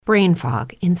Brain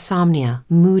fog, insomnia,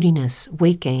 moodiness,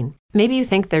 weight gain. Maybe you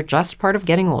think they're just part of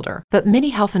getting older, but MIDI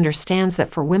Health understands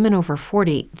that for women over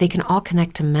 40, they can all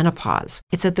connect to menopause.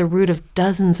 It's at the root of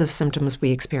dozens of symptoms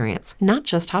we experience, not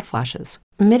just hot flashes.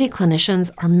 MIDI clinicians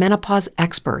are menopause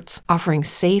experts, offering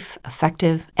safe,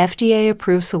 effective,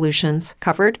 FDA-approved solutions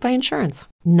covered by insurance.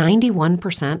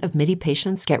 91% of MIDI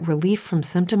patients get relief from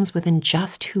symptoms within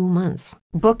just 2 months.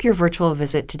 Book your virtual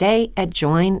visit today at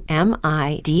joinmidi.com.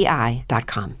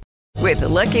 With the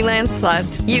Lucky Land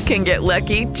Slots, you can get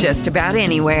lucky just about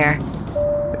anywhere.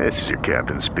 This is your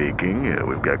captain speaking.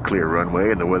 We've got clear runway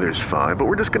and the weather's fine, but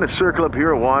we're just going to circle up here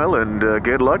a while and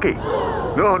get lucky.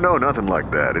 No, nothing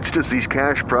like that. It's just these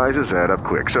cash prizes add up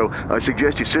quick. So I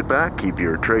suggest you sit back, keep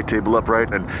your tray table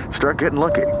upright, and start getting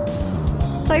lucky.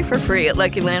 Play for free at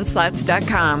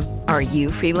LuckyLandSlots.com. Are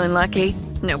you feeling lucky?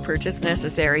 No purchase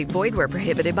necessary. Void where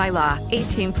prohibited by law.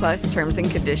 18+ terms and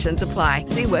conditions apply.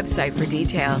 See website for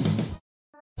details.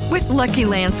 With Lucky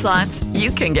Land Slots, you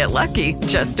can get lucky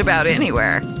just about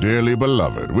anywhere. Dearly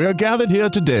beloved, we are gathered here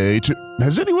today to...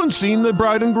 Has anyone seen the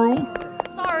bride and groom?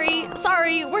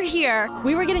 Sorry, we're here.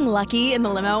 We were getting lucky in the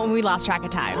limo and we lost track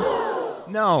of time.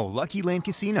 No, Lucky Land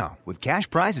Casino, with cash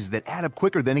prizes that add up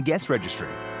quicker than a guest registry.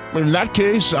 In that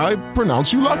case, I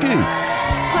pronounce you lucky.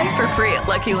 Play for free at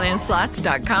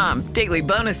LuckyLandSlots.com. Daily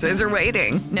bonuses are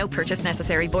waiting. No purchase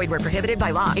necessary. Void where prohibited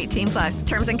by law. 18+.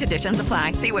 Terms and conditions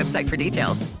apply. See website for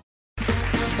details.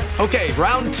 Okay,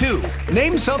 round 2.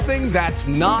 Name something that's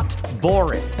not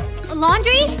boring. A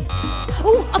laundry?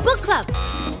 Ooh, a book club.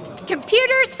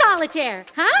 Computer solitaire,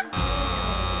 huh?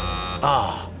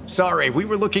 Ah, oh, sorry. We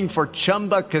were looking for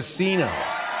Chumba Casino.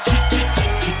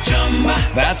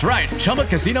 That's right.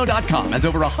 ChumbaCasino.com has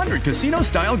over 100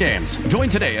 casino-style games. Join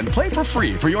today and play for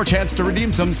free for your chance to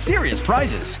redeem some serious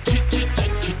prizes.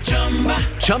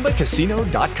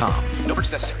 ChumbaCasino.com. No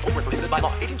purchase necessary. Void where prohibited by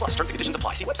law. 18+ terms and conditions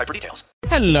apply. See website for details.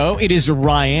 Hello, it is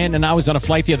Ryan, and I was on a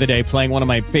flight the other day playing one of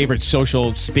my favorite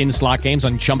social spin slot games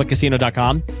on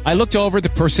ChumbaCasino.com. I looked over at the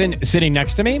person sitting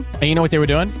next to me, and you know what they were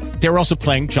doing? They were also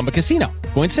playing Chumba Casino.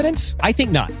 Coincidence? I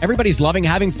think not. Everybody's loving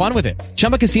having fun with it.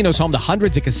 Chumba Casino is home to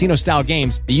hundreds of casino-style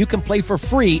games that you can play for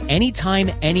free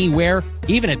anytime, anywhere,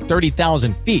 even at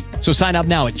 30,000 feet. So sign up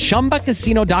now at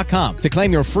ChumbaCasino.com to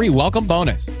claim your free welcome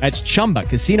bonus. That's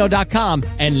ChumbaCasino.com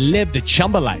and live the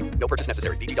Chumba life. No purchase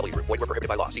necessary. VGW. Void where prohibited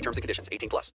by law. See terms and conditions.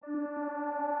 18+.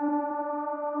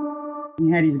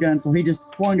 He had his gun, so he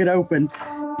just swung it open.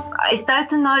 I start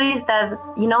to notice that,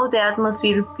 the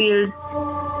atmosphere feels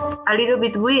a little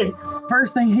bit weird.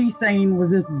 First thing he seen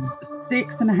was this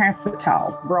 6.5 foot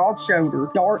tall, broad shoulder,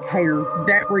 dark hair.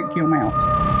 That freaked him out.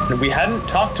 We hadn't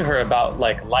talked to her about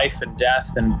life and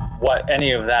death and what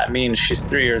any of that means. She's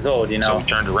 3 years old, So we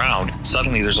turned around.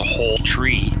 Suddenly there's a whole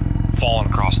tree falling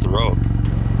across the road.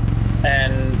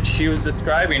 And she was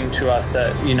describing to us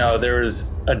that, there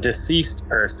was a deceased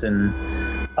person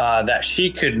that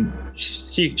she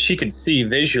could see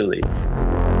visually.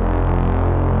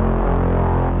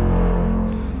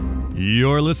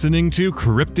 You're listening to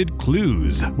Cryptid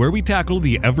Clues, where we tackle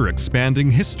the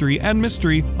ever-expanding history and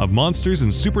mystery of monsters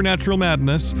and supernatural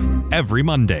madness every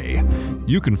Monday.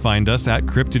 You can find us at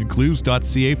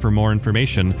cryptidclues.ca for more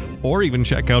information, or even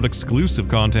check out exclusive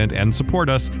content and support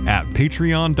us at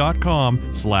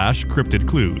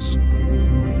patreon.com/cryptidclues.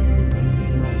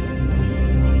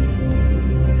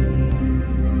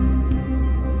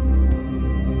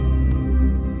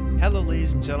 Hello,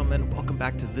 ladies and gentlemen. Welcome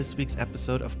back to this week's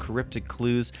episode of Cryptid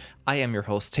Clues. I am your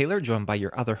host, Taylor, joined by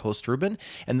your other host, Ruben.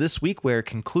 And this week, we're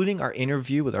concluding our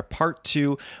interview with our part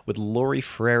 2 with Lori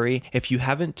Frary. If you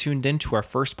haven't tuned into our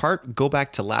first part, go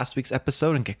back to last week's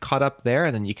episode and get caught up there,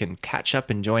 and then you can catch up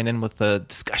and join in with the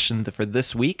discussion for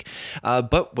this week.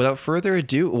 But without further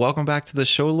ado, welcome back to the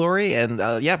show, Lori. And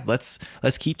let's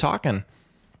keep talking.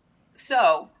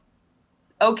 So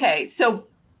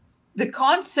the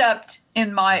concept,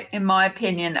 in my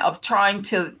opinion, of trying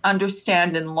to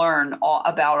understand and learn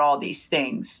about all these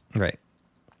things. Right.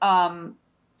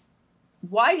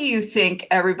 Why do you think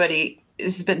everybody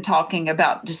has been talking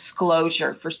about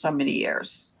disclosure for so many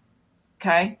years?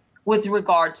 Okay. With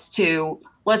regards to,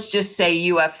 let's just say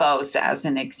UFOs as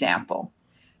an example.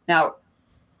 Now,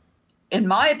 in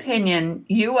my opinion,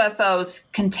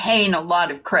 UFOs contain a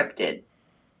lot of cryptid,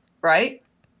 right?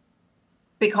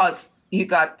 Because you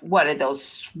got, what are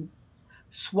those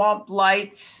swamp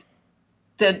lights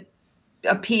that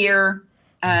appear?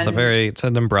 And it's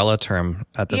an umbrella term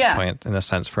at this point, in a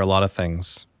sense, for a lot of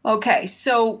things. Okay,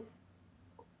 so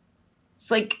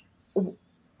it's like,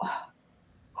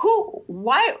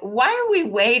 why are we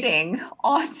waiting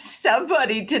on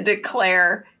somebody to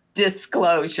declare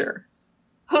disclosure?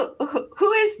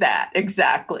 Who is that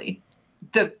exactly?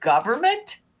 The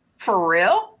government? For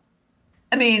real?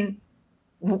 I mean,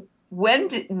 when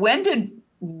did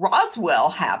Roswell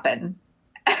happen?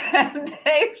 And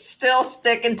they're still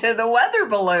sticking to the weather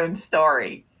balloon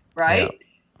story, right? Yeah.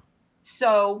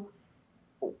 So,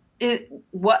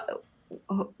 what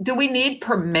do we need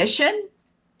permission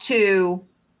to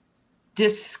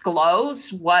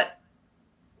disclose what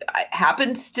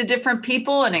happens to different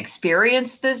people and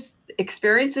experiences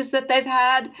that they've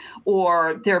had,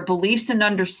 or their beliefs and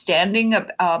understanding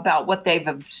about what they've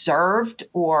observed?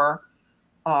 Or,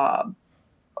 I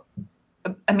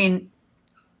mean,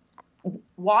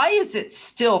 why is it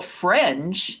still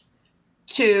fringe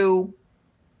to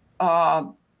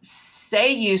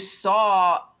say you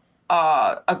saw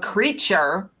a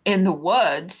creature in the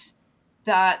woods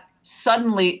that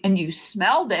suddenly, and you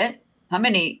smelled it? How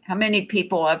many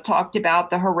people have talked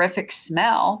about the horrific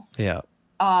smell? Yeah.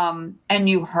 And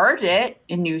you heard it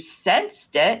and you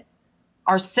sensed it.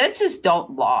 Our senses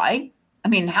don't lie. I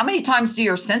mean, how many times do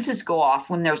your senses go off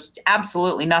when there's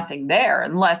absolutely nothing there,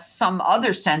 unless some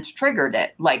other sense triggered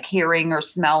it, like hearing or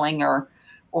smelling or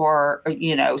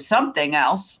something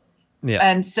else? Yeah.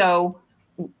 And so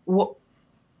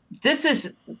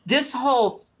this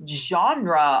whole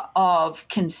genre of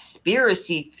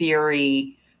conspiracy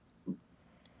theory, I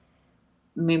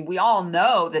mean, we all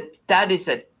know that is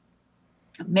a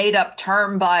made up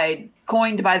term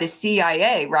coined by the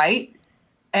CIA, right?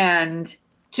 And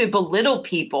to belittle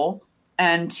people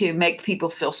and to make people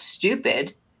feel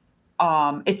stupid.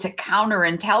 It's a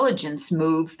counterintelligence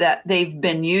move that they've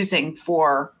been using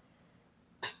for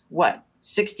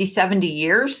 60, 70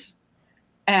 years.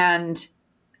 And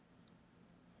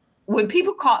when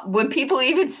people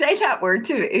even say that word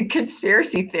to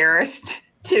conspiracy theorist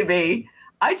to me,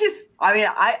 I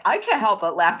can't help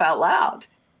but laugh out loud,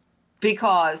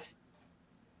 because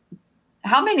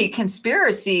how many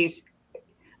conspiracies? I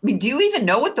mean, do you even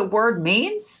know what the word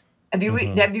means? Have you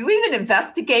even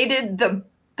investigated the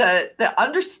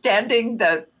understanding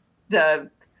the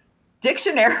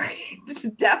dictionary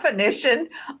definition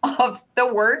of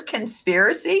the word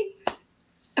conspiracy?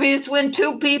 I mean, it's when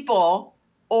two people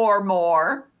or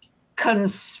more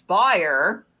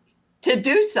conspire to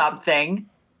do something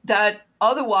that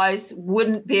otherwise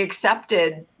wouldn't be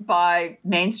accepted by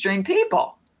mainstream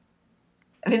people.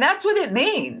 I mean, that's what it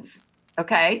means.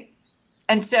 Okay.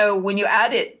 And so when you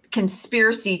add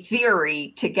conspiracy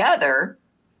theory together,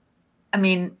 I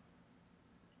mean,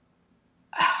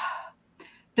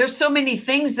 there's so many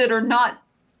things that are not,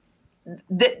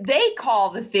 that they call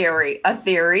the theory a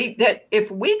theory, that if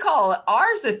we call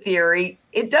ours a theory,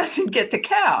 it doesn't get to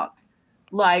count.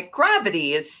 Like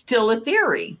gravity is still a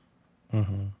theory.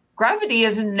 Mm-hmm. Gravity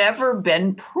has never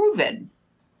been proven.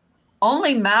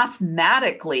 Only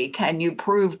mathematically can you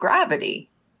prove gravity,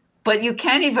 but you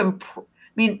can't even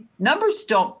numbers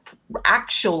don't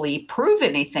actually prove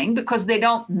anything because they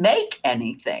don't make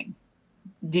anything.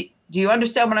 Do you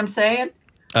understand what I'm saying?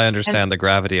 I understand the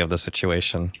gravity of the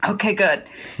situation. Okay, good.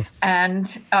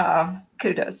 And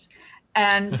kudos.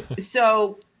 And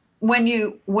so when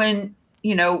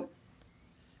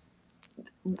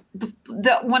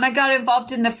I got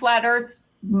involved in the flat earth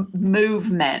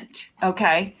movement,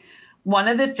 okay, one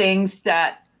of the things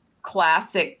that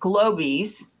classic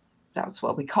globies, that's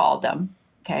what we called them,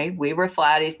 okay, we were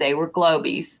flatties, they were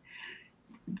globies.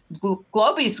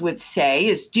 Globies would say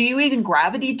is, do you even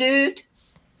gravity, dude?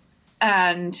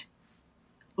 And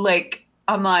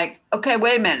I'm like, okay,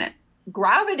 wait a minute.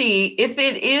 Gravity, if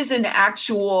it is an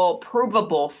actual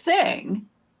provable thing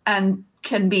and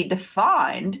can be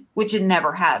defined, which it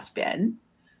never has been,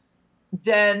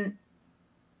 then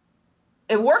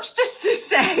it works just the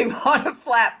same on a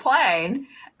flat plane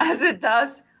as it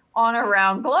does on a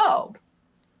round globe,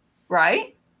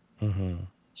 right? Mm-hmm.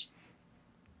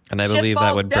 And I believe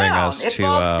that would bring us to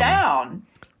down.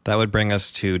 That would bring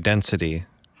us to density.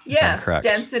 Yes,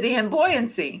 density and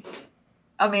buoyancy.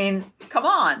 I mean, come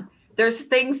on. There's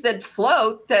things that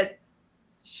float that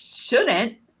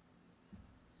shouldn't,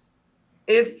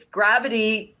 if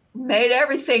gravity made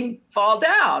everything fall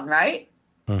down, right?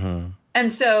 Mm-hmm.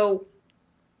 And so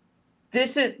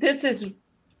this is,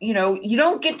 you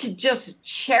don't get to just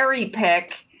cherry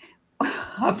pick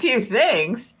a few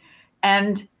things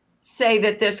and say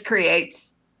that this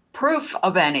creates proof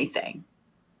of anything,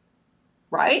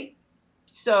 right?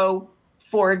 So,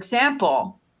 for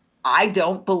example, I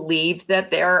don't believe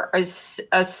that there is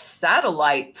a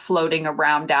satellite floating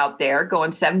around out there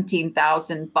going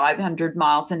 17,500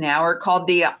 miles an hour called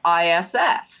the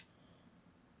ISS.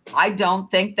 I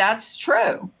don't think that's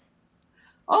true.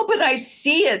 Oh, but I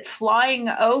see it flying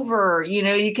over.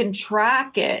 You can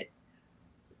track it.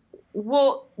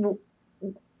 Well,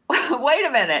 wait a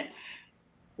minute.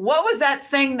 What was that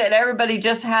thing that everybody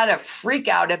just had a freak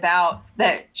out about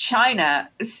that China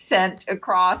sent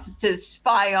across to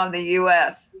spy on the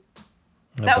U.S.?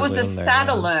 That was a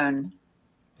Satelloon.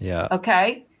 Yeah.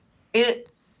 Okay.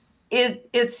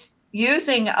 It's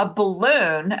using a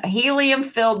balloon, a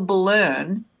helium-filled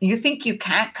balloon. You think you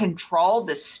can't control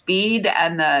the speed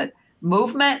and the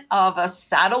movement of a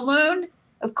Satelloon?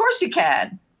 Of course you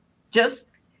can.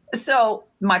 So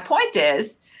my point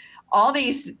is, all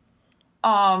these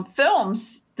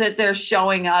films that they're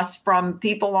showing us from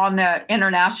people on the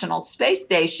International Space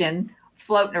Station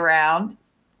floating around,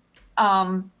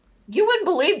 you wouldn't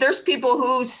believe there's people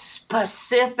who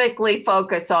specifically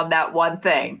focus on that one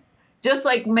thing. Just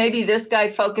like maybe this guy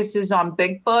focuses on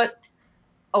Bigfoot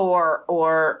or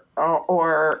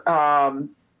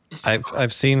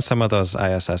I've seen some of those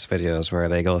ISS videos where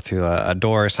they go through a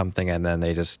door or something and then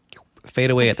they just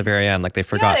fade away at the very end, like they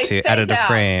forgot to edit a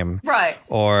frame. Right.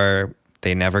 Or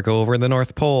they never go over the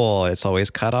North Pole. It's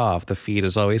always cut off. The feed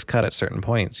is always cut at certain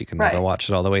points. You can never watch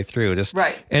it all the way through. Just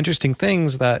interesting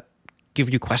things that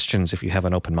give you questions if you have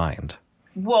an open mind.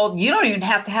 Well, you don't even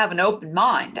have to have an open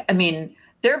mind. I mean,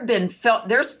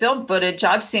 there's film footage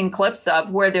I've seen clips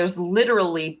of where there's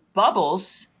literally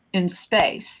bubbles in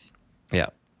space. Yeah.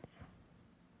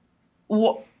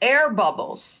 Air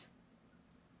bubbles.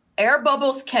 Air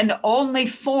bubbles can only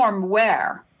form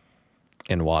where?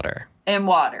 In water. In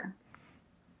water.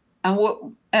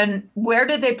 And where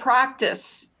do they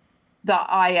practice the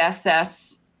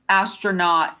ISS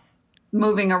astronaut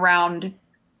moving around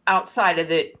outside of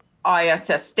the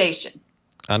ISS station?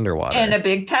 Underwater. In a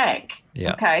big tank.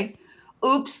 Yeah. Okay.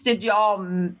 Oops, did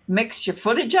y'all mix your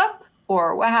footage up?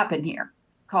 Or what happened here?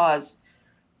 Because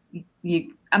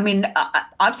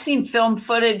I've seen film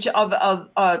footage of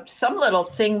some little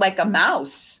thing like a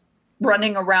mouse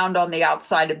running around on the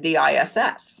outside of the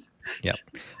ISS. Yeah.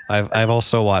 I've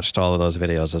also watched all of those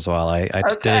videos as well. I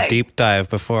did a deep dive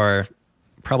before,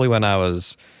 probably when I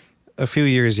was a few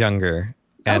years younger.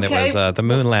 And it was the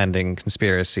moon landing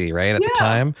conspiracy, right? At the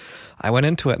time, I went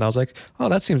into it and I was like, "Oh,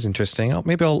 that seems interesting. Oh,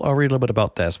 maybe I'll read a little bit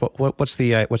about this. What's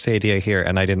the idea here?"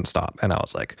 And I didn't stop. And I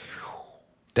was like,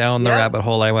 down the rabbit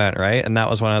hole I went, right? And that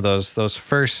was one of those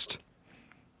first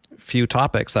few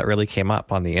topics that really came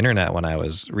up on the internet when I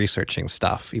was researching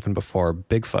stuff, even before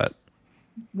Bigfoot.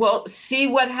 Well, see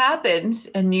what happens,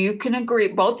 and you can agree.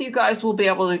 Both of you guys will be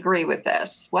able to agree with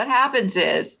this. What happens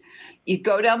is you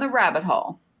go down the rabbit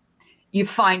hole. You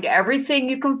find everything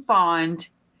you can find.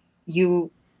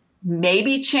 You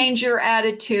maybe change your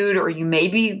attitude or you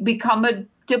maybe become a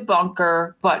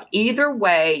debunker. But either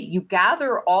way, you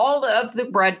gather all of the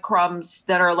breadcrumbs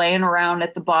that are laying around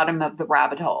at the bottom of the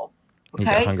rabbit hole. Okay. You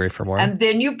get hungry for more. And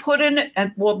then you put in,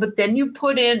 you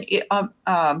put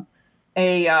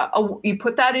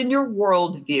that in your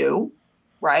worldview,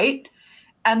 right?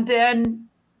 And then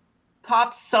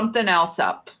pops something else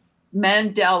up.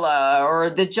 Mandela or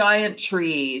the giant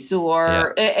trees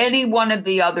or any one of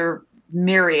the other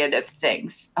myriad of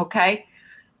things. Okay.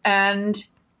 And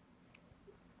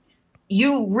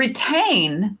you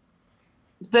retain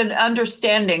the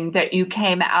understanding that you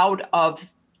came out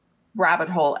of rabbit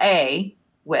hole A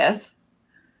with.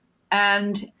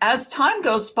 And as time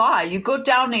goes by, you go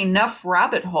down enough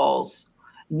rabbit holes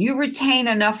and you retain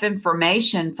enough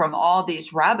information from all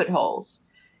these rabbit holes.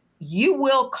 You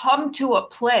will come to a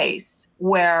place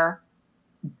where,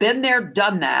 been there,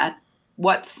 done that,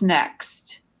 what's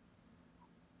next?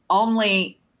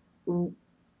 Only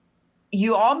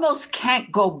you almost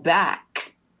can't go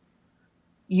back.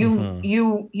 You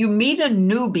meet a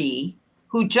newbie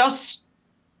who just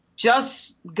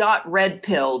got red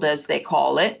pilled, as they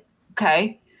call it,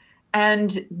 okay?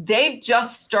 And they've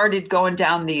just started going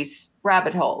down these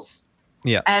rabbit holes.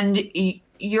 Yeah. And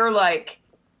you're like,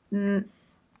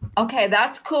 okay,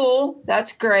 that's cool.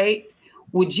 That's great.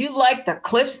 Would you like the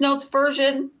CliffsNotes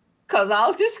version? Because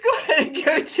I'll just go ahead and give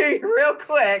it to you real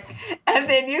quick. And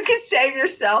then you can save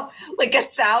yourself like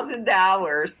 1,000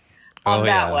 hours on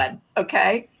that one.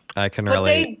 Okay? I can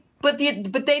relate. But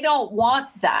they don't want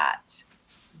that.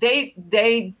 They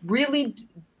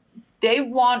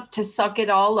want to suck it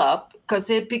all up because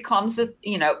it becomes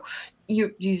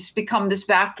you just become this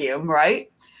vacuum, right?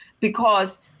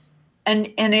 Because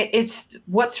it's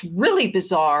what's really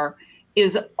bizarre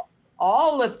is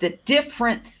all of the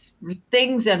different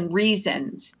things and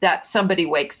reasons that somebody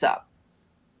wakes up.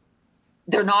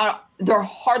 They're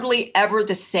hardly ever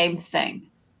the same thing.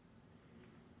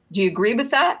 Do you agree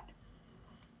with that?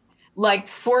 Like,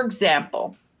 for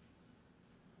example,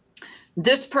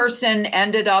 this person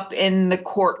ended up in the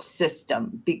court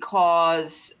system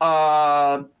because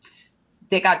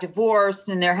they got divorced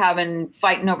and they're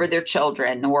fighting over their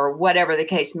children or whatever the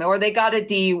case may be, or they got a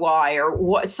DUI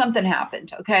or something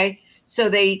happened. Okay. So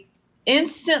they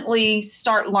instantly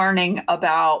start learning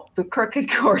about the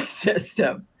crooked court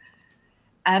system.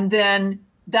 And then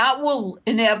that will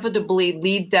inevitably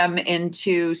lead them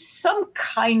into some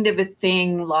kind of a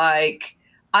thing like,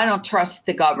 I don't trust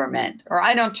the government or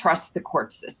I don't trust the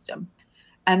court system.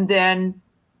 And then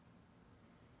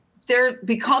there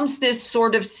becomes this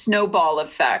sort of snowball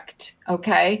effect,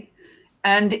 okay?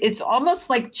 And it's almost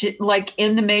like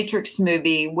in the Matrix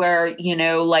movie where,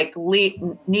 like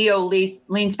Neo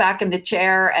leans back in the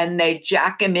chair and they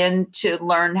jack him in to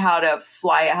learn how to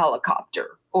fly a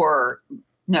helicopter. Or,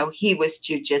 no, he was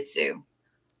jujitsu.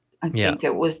 I think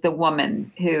it was the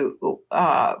woman who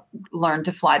learned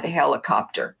to fly the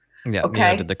helicopter. Yeah, okay?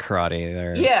 Neo did the karate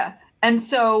there. Yeah, and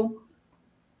so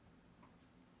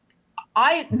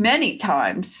I many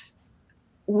times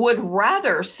would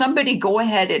rather somebody go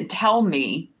ahead and tell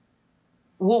me,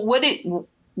 well,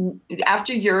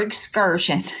 after your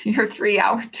excursion, your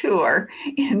 3-hour tour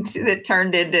that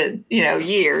turned into,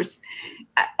 years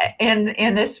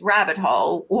in this rabbit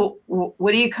hole,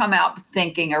 what do you come out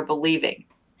thinking or believing?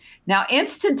 Now,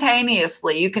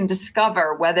 instantaneously, you can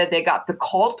discover whether they got the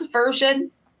cult version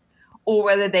or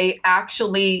whether they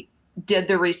actually did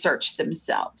the research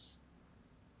themselves.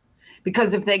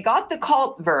 Because if they got the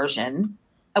cult version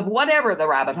of whatever the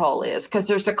rabbit hole is, because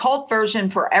there's a cult version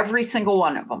for every single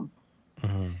one of them.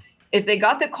 Mm-hmm. If they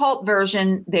got the cult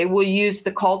version, they will use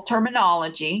the cult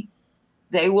terminology.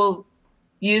 They will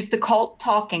use the cult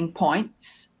talking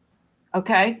points.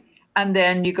 Okay. And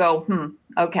then you go,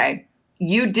 okay,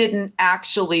 you didn't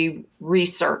actually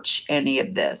research any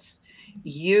of this.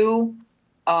 You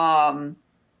downloaded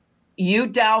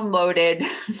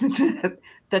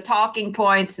the talking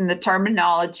points and the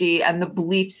terminology and the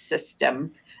belief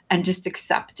system and just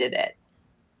accepted it.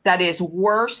 That is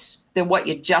worse than what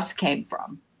you just came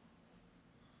from.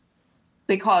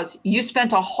 Because you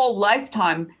spent a whole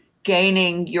lifetime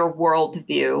gaining your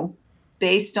worldview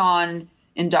based on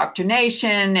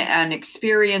indoctrination and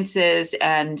experiences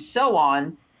and so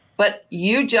on, but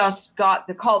you just got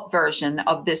the cult version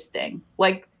of this thing,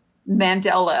 like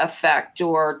Mandela effect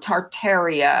or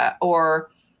Tartaria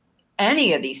or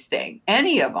any of these things,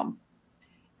 any of them.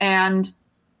 And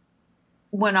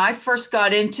when I first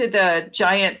got into the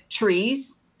giant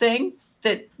trees thing,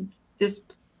 that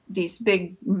these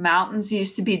big mountains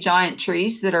used to be giant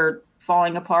trees that are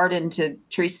falling apart into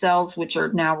tree cells, which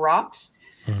are now rocks.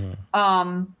 Mm-hmm.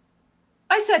 I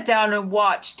sat down and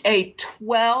watched a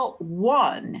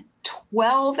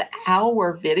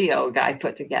 12-hour video guy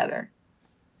put together.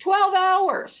 12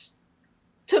 hours.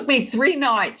 Took me 3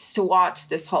 nights to watch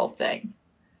this whole thing.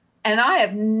 And I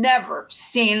have never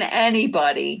seen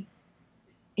anybody,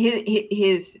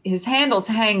 his handle's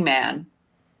Hangman.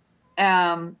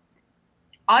 I've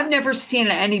never seen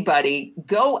anybody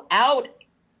go out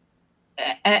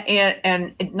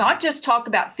and not just talk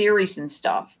about theories and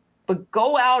stuff, but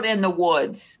go out in the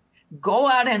woods, go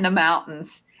out in the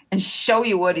mountains and show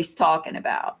you what he's talking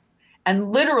about.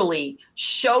 And literally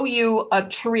show you a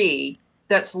tree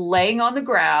that's laying on the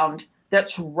ground,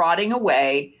 that's rotting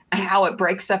away, and how it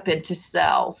breaks up into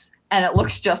cells. And it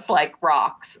looks just like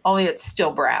rocks, only it's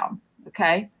still brown,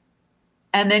 okay?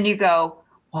 And then you go,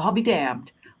 well, I'll be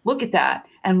damned. Look at that.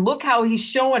 And look how he's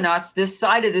showing us this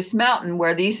side of this mountain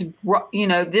where this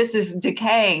is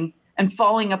decaying and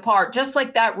falling apart, just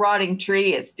like that rotting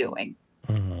tree is doing.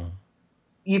 Mm-hmm.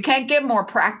 You can't get more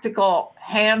practical,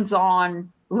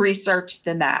 hands-on research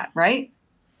than that, right?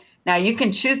 Now, you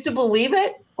can choose to believe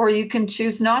it or you can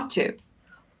choose not to.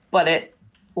 But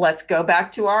let's go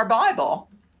back to our Bible.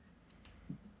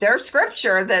 There's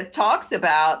scripture that talks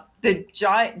about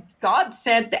God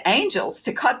sent the angels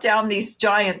to cut down these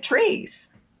giant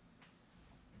trees.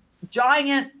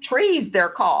 Giant trees, they're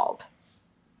called.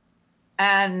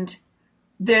 And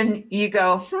then you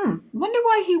go, wonder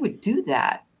why he would do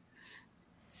that.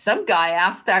 Some guy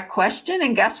asked that question,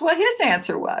 and guess what his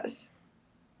answer was?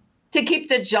 To keep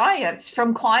the giants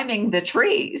from climbing the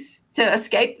trees to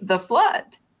escape the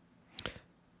flood.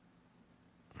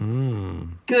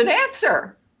 Good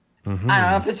answer. Mm-hmm. I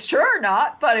don't know if it's true or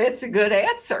not, but it's a good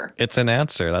answer. It's an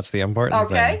answer. That's the important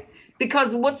thing. Okay.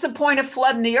 Because what's the point of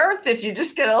flooding the earth if you're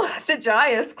just going to let the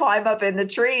giants climb up in the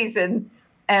trees and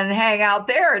hang out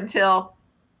there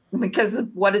because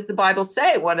what does the Bible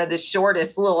say? One of the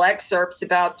shortest little excerpts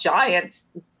about giants,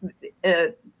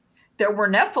 there were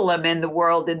Nephilim in the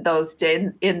world in those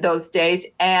days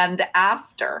and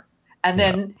after. And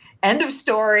then end of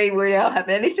story. We don't have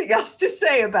anything else to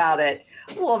say about it.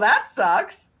 Well, that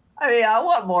sucks. I mean, I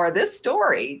want more of this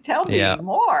story. Tell me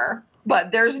more,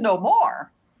 but there's no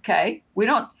more. Okay.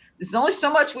 There's only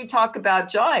so much we talk about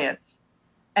giants.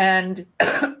 And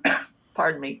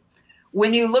pardon me,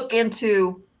 when you look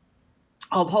into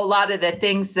a whole lot of the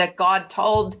things that God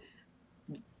told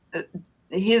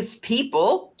his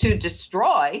people to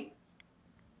destroy,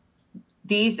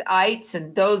 these ites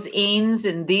and those eans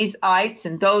and these ites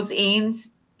and those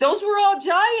eans, those were all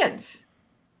giants.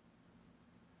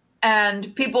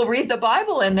 And people read the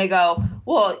Bible and they go,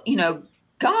 well,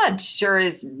 God sure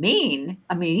is mean.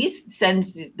 I mean, he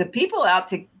sends the people out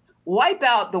to wipe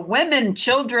out the women,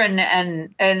 children,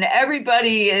 and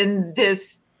everybody in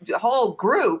this whole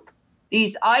group.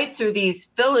 These ites or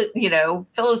these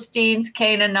Philistines,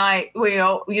 Canaanite, you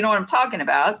know what I'm talking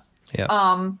about.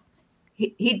 Yeah.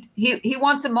 He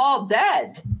wants them all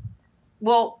dead.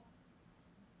 Well,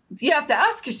 you have to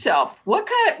ask yourself, what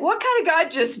kind of guy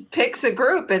just picks a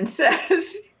group and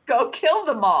says, go kill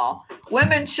them all,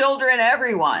 women, children,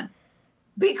 everyone,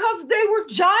 because they were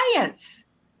giants,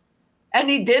 and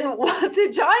he didn't want the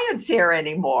giants here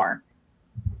anymore.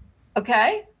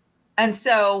 Okay, and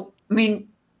so I mean,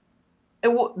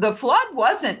 the flood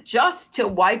wasn't just to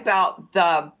wipe out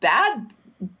the bad,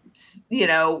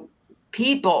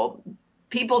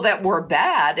 people that were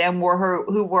bad and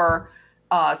who were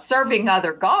serving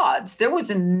other gods. There was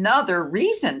another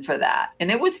reason for that,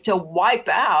 and it was to wipe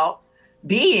out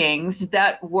beings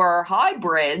that were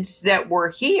hybrids that were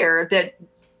here that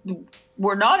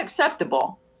were not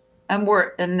acceptable, and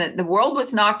the world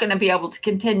was not going to be able to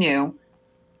continue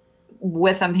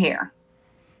with them here.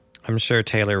 I'm sure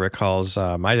Taylor recalls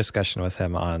my discussion with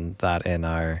him on that in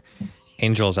our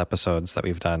angels episodes that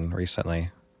we've done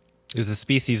recently. It was the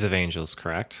species of angels,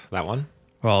 correct? That one?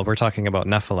 Well, we're talking about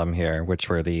Nephilim here, which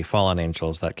were the fallen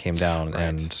angels that came down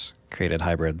and created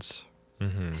hybrids.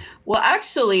 Mm-hmm. Well,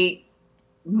 actually,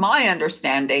 my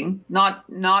understanding,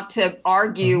 not to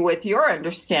argue with your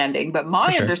understanding, but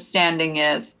my understanding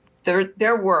is the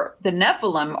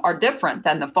Nephilim are different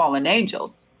than the fallen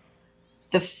angels.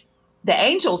 The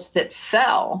angels that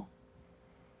fell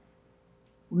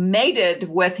mated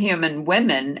with human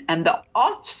women, and the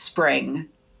offspring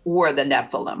were the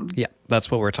Nephilim. Yeah, that's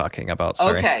what we're talking about.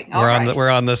 Sorry. Okay, we're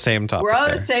on the same topic. We're on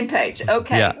there. the same page.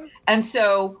 Okay. Yeah. And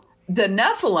so the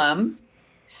Nephilim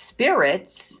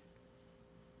spirits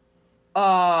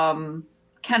cannot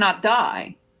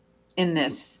die in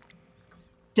this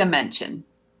dimension.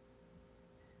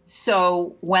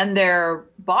 So when their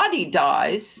body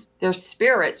dies, their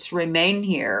spirits remain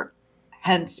here,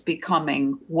 hence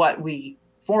becoming what we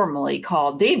formerly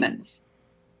call demons.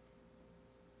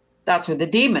 That's where the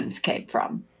demons came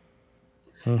from.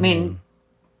 Mm-hmm. I mean,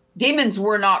 demons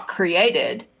were not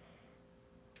created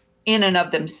in and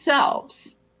of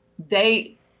themselves.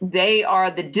 They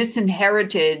are the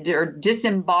disinherited or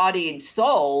disembodied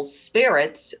souls,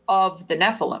 spirits of the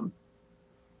Nephilim.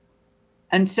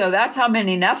 And so that's how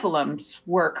many Nephilims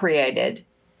were created,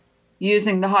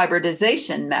 using the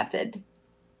hybridization method.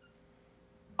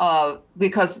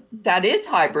 Because that is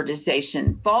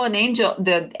hybridization.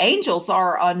 The angels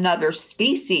are another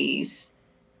species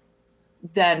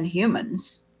than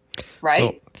humans,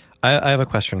 right? So I have a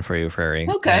question for you, Frary.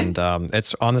 Okay. And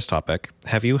it's on this topic.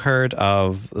 Have you heard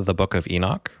of the Book of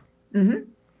Enoch? Mm-hmm.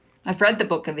 I've read the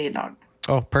Book of Enoch.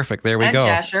 Oh, perfect. There we and go.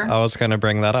 Jasher. I was going to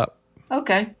bring that up.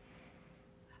 Okay.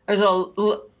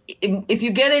 If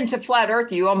you get into flat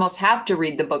Earth, you almost have to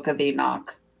read the Book of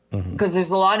Enoch, because there's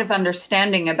a lot of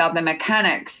understanding about the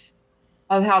mechanics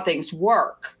of how things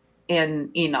work in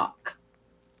Enoch.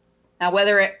 Now,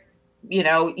 whether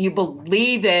you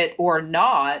believe it or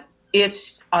not,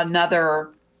 it's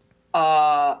another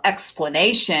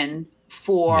explanation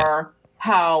for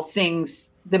how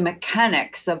the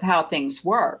mechanics of how things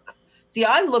work. See,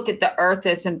 I look at the Earth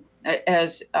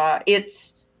as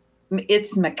its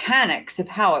mechanics of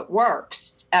how it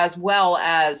works, as well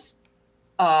as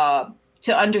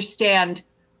to understand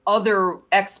other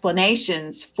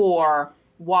explanations for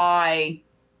why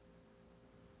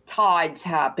tides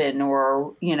happen,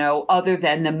 or other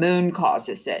than the moon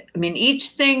causes it. I mean, each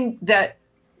thing that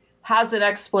has an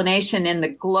explanation in the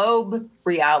globe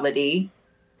reality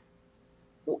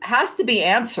has to be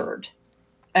answered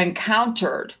and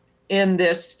countered in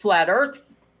this flat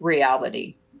Earth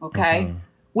reality. Okay.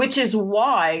 Which is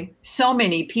why so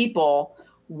many people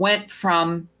went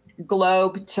from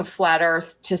globe to flat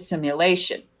Earth to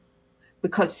simulation,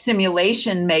 because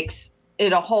simulation makes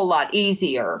it a whole lot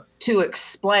easier to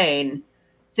explain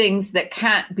things that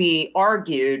can't be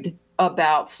argued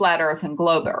about flat Earth and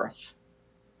globe Earth.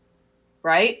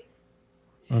 Right?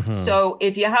 Mm-hmm. So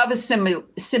if you have a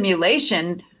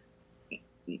simulation,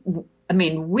 I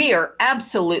mean, we are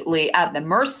absolutely at the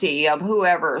mercy of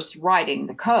whoever's writing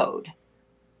the code.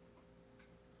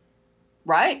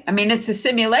 Right? I mean, it's a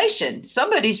simulation.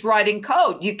 Somebody's writing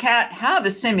code. You can't have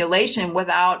a simulation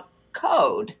without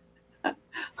code. I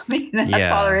mean,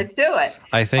 that's all there is to it.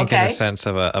 I think in the sense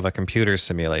of a computer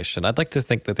simulation, I'd like to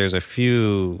think that there's a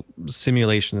few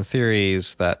simulation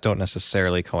theories that don't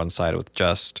necessarily coincide with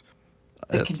just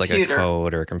it's like a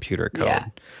code or a computer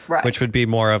code, which would be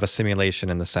more of a simulation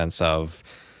in the sense of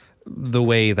the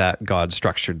way that God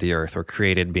structured the earth or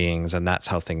created beings, and that's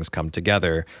how things come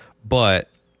together. But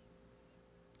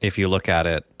if you look at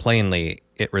it plainly,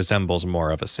 it resembles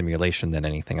more of a simulation than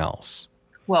anything else.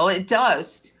 Well, it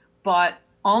does, but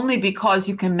only because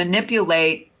you can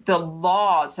manipulate the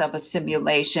laws of a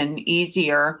simulation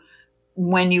easier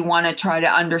when you want to try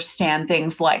to understand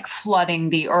things like flooding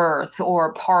the earth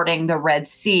or parting the Red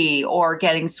Sea or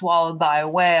getting swallowed by a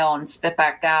whale and spit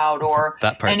back out, or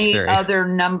any other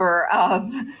number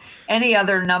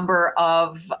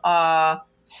of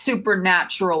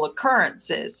supernatural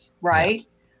occurrences, right?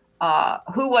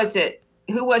 Who was it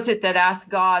that asked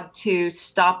God to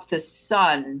stop the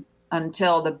sun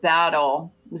until the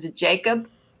battle? Was it Jacob?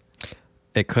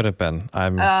 It could have been.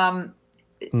 I'm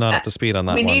not up to speed on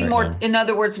that. We need more. Now. In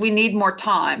other words, we need more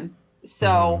time.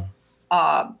 So,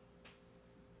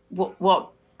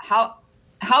 well,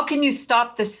 how can you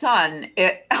stop the sun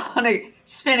on a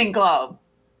spinning globe?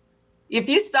 If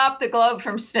you stop the globe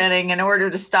from spinning in order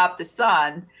to stop the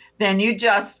sun, then you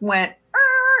just went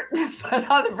put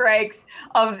on the brakes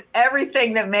of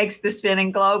everything that makes the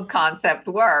spinning globe concept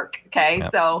work. Okay,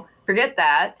 so forget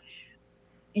that.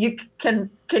 Can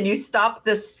you stop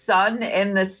the sun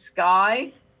in the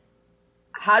sky?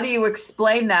 How do you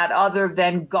explain that other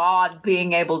than God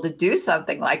being able to do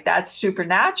something like that? It's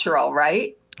supernatural,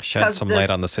 right? Shed some light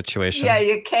on the situation. Yeah,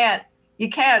 you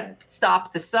can't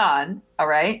stop the sun. All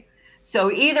right.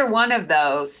 So either one of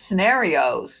those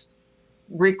scenarios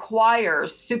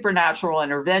requires supernatural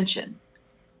intervention.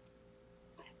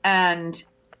 And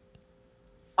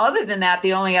other than that,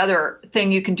 the only other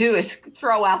thing you can do is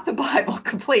throw out the Bible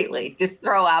completely. Just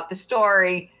throw out the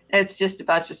story. It's just a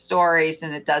bunch of stories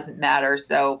and it doesn't matter.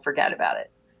 So forget about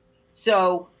it.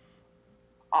 So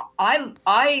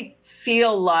I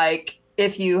feel like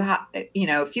if you have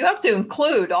to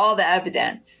include all the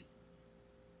evidence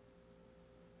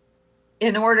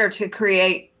in order to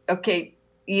create,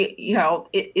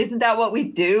 isn't that what we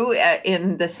do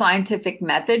in the scientific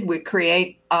method? We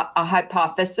create a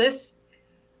hypothesis,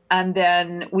 and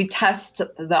then we test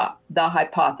the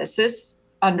hypothesis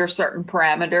under certain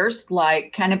parameters,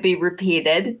 like can it be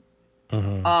repeated?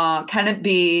 Mm-hmm. Can it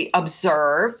be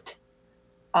observed?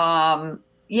 The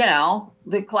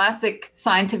classic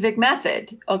scientific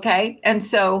method. Okay. And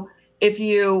so if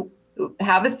you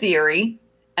have a theory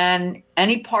and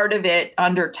any part of it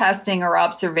under testing or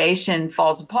observation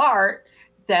falls apart,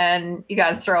 then you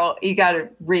got to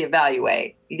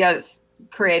reevaluate. You got to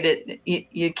create it.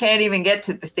 You can't even get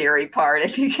to the theory part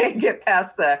if you can't get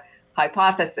past the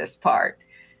hypothesis part.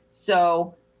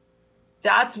 So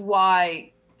that's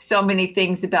why so many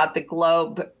things about the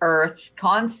globe Earth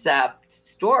concept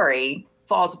story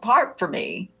falls apart for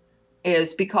me,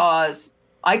 is because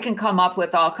I can come up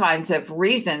with all kinds of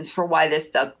reasons for why this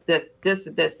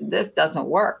doesn't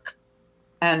work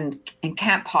and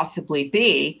can't possibly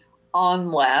be,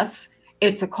 unless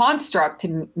it's a construct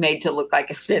made to look like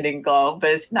a spinning globe, but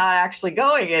it's not actually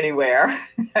going anywhere.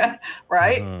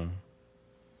 Right? Mm-hmm.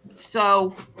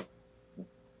 So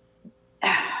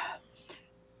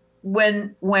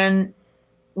when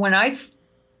I've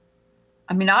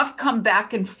come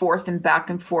back and forth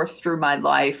through my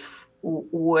life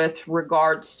with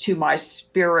regards to my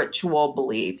spiritual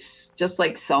beliefs, just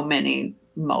like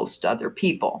most other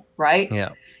people, right?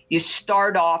 Yeah. You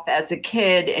start off as a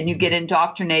kid and you get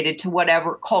indoctrinated to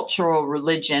whatever cultural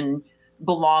religion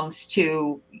belongs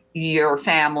to your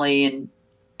family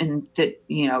and that,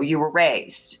 you were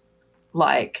raised,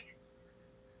 like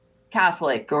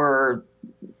Catholic or,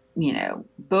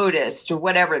 Buddhist or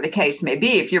whatever the case may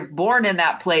be. If you're born in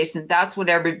that place and that's what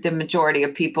the majority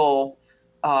of people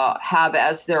have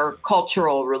as their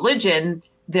cultural religion,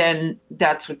 then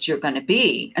that's what you're going to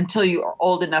be until you are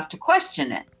old enough to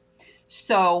question it.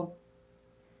 So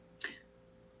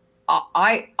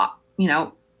I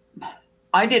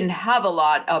didn't have a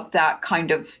lot of that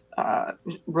kind of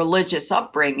religious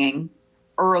upbringing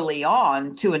early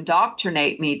on to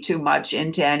indoctrinate me too much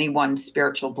into any one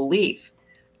spiritual belief.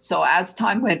 So as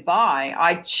time went by,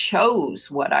 I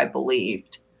chose what I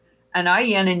believed. And I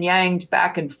yin and yanged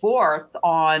back and forth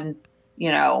on,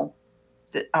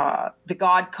 the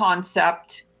God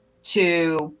concept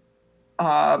to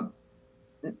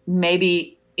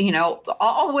maybe,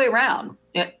 all the way around.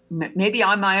 Maybe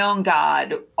I'm my own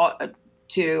God,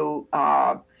 to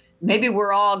maybe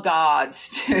we're all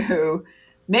gods, to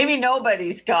maybe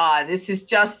nobody's God. This is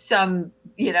just some,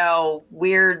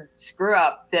 weird screw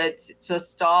up that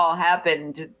just all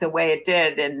happened the way it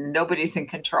did and nobody's in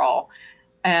control,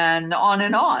 and on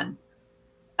and on.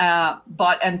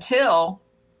 But until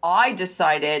I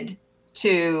decided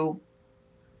to,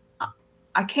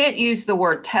 I can't use the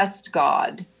word test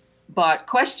God, but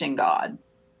question God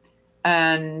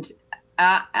and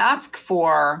ask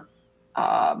for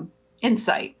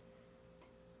insight,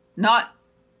 not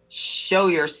show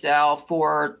yourself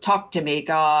or talk to me,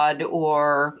 God,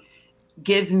 or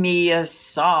give me a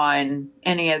sign,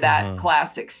 any of that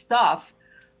classic stuff.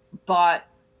 But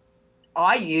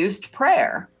I used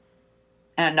prayer,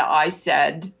 and I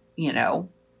said,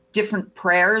 different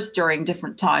prayers during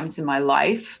different times in my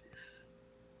life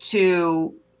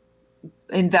to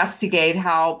investigate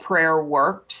how prayer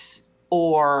works,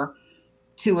 or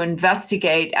to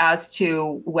investigate as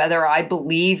to whether I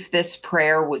believe this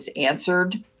prayer was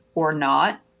answered or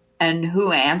not, and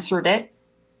who answered it,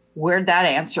 where'd that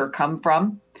answer come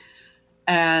from.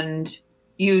 And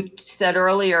you said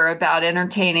earlier about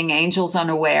entertaining angels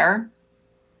unaware.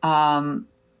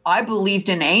 I believed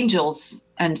in angels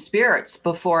and spirits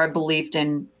before I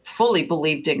fully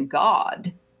believed in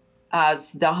God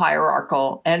as the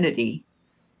hierarchical entity,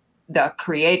 the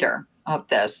creator of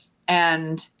this.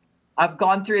 And I've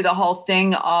gone through the whole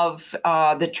thing of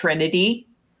the Trinity.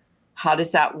 How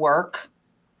does that work?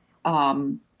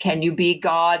 Can you be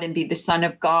God and be the Son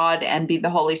of God and be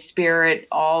the Holy Spirit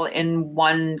all in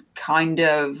one kind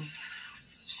of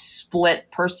split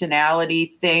personality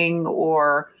thing?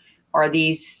 Or are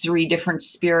these three different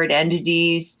spirit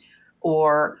entities?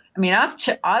 Or,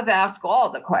 I've asked all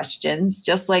the questions,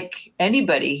 just like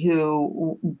anybody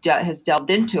who has delved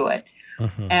into it.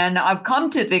 Mm-hmm. And I've come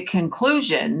to the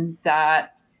conclusion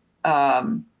that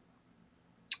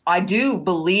I do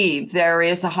believe there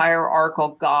is a hierarchical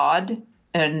God,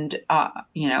 and I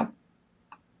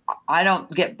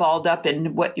don't get balled up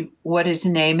in what his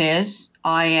name is.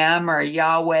 I am, or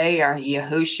Yahweh, or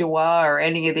Yahushua, or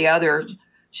any of the other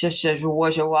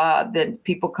that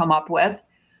people come up with.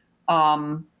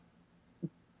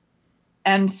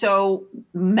 And so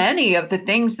many of the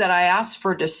things that I ask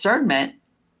for discernment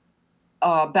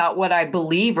about what I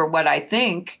believe or what I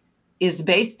think is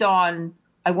based on,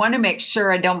 I want to make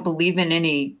sure I don't believe in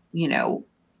any,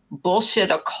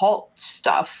 bullshit occult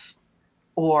stuff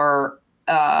or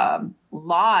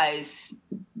lies,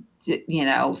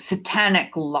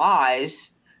 satanic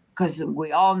lies, because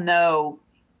we all know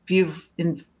if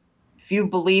you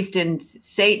believed in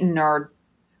Satan or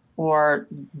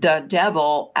the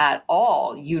devil at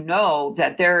all,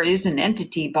 that there is an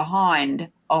entity behind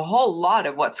a whole lot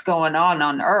of what's going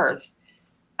on earth,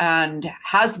 and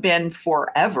has been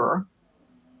forever,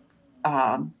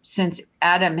 since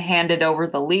Adam handed over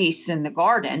the lease in the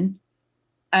garden.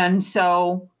 And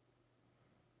so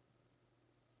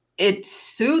it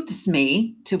soothes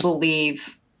me to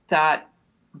believe that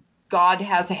God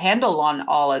has a handle on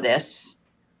all of this,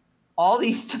 all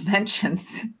these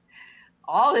dimensions,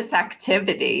 all this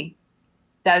activity,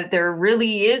 that there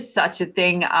really is such a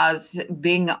thing as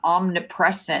being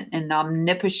omnipresent and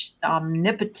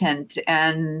omnipotent,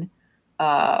 and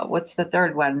what's the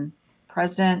third one?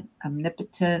 Present,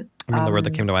 omnipotent. The word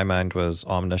that came to my mind was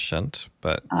omniscient,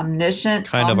 but omniscient,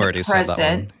 kind of already said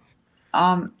that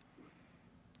one.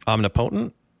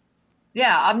 Omnipotent?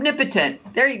 Yeah,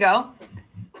 omnipotent. There you go.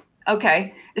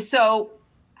 Okay. So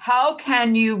how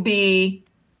can you be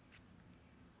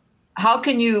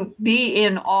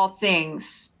in all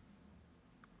things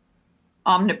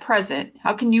omnipresent?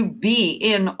 How can you be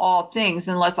in all things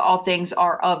unless all things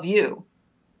are of you?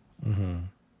 Mm-hmm.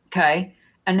 Okay.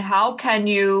 And how can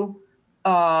you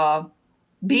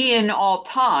be in all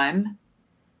time?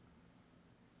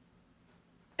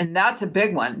 And that's a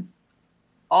big one.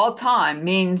 All time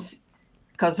means,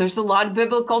 because there's a lot of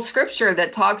biblical scripture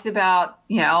that talks about,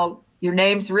 your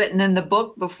name's written in the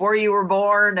book before you were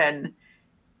born, and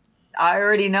I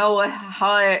already know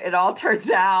how it all turns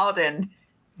out, and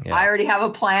I already have a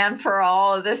plan for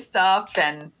all of this stuff.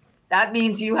 And that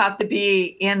means you have to be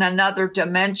in another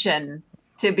dimension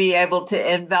to be able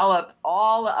to envelop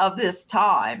all of this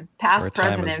time, past,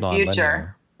 present, and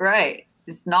future. Right.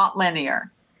 It's not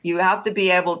linear. You have to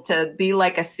be able to be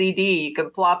like a CD. You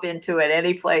can plop into it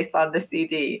any place on the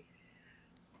CD.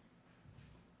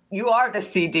 You are the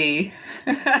CD.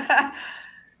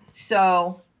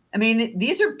 So,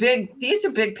 these are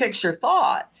big picture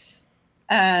thoughts.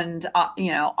 And,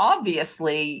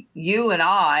 obviously you and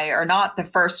I are not the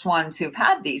first ones who've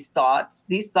had these thoughts.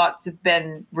 These thoughts have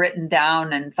been written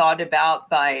down and thought about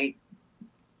by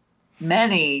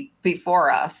many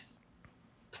before us,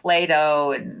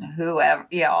 Plato and whoever,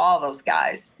 all those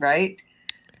guys, right?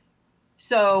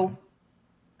 So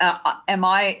am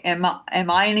I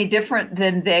any different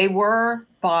than they were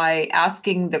by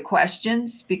asking the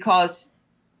questions? Because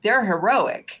they're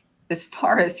heroic as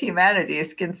far as humanity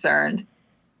is concerned.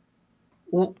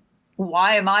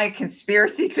 Why am I a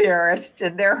conspiracy theorist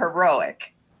and they're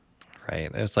heroic? Right.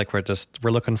 It's like we're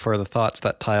looking for the thoughts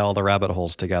that tie all the rabbit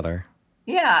holes together.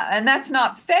 Yeah, and that's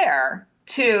not fair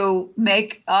to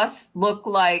make us look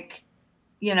like,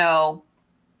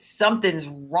 something's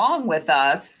wrong with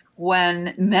us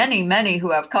when many, many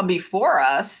who have come before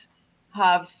us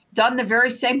have done the very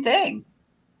same thing.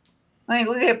 I mean,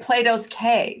 look at Plato's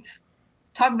cave.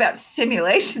 Talk about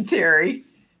simulation theory.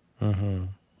 Mm-hmm.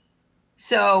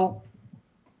 So,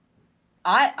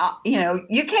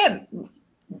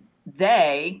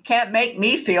 they can't make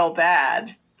me feel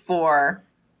bad for.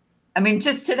 I mean,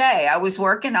 just today I was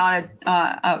working on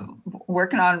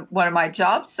one of my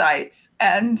job sites,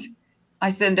 and I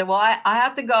said, "Well, I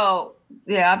have to go.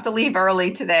 I have to leave early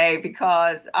today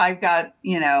because going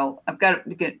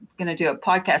to do a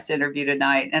podcast interview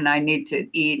tonight, and I need to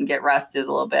eat and get rested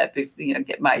a little bit,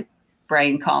 get my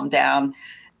brain calmed down."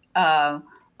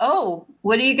 Oh,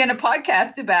 what are you going to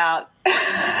podcast about?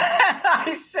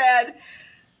 I said,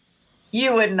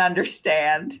 you wouldn't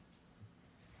understand.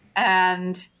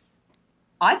 And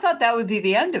I thought that would be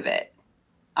the end of it.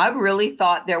 I really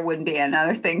thought there wouldn't be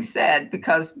another thing said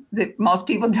because most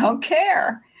people don't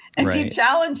care. And if you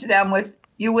challenge them with,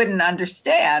 you wouldn't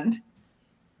understand,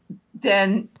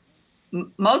 then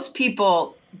most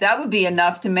people, that would be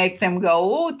enough to make them go,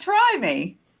 oh, try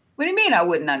me. What do you mean I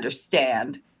wouldn't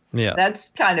understand? Yeah.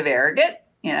 That's kind of arrogant,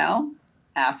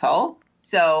 asshole.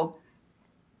 So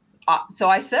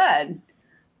I said,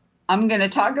 I'm going to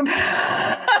talk about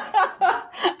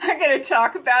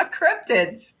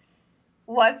cryptids.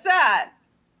 What's that?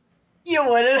 You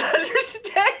wouldn't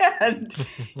understand.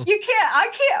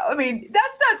 I mean,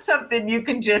 that's not something you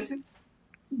can just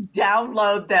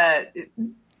download the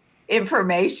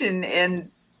information in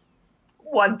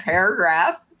one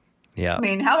paragraph. Yeah. I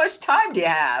mean, how much time do you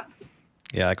have?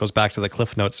 Yeah, it goes back to the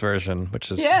Cliff Notes version,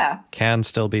 which can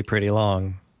still be pretty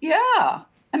long. Yeah.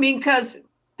 I mean, because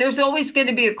there's always going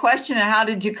to be a question of how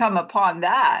did you come upon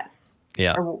that?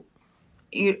 Yeah. Or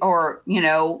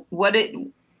why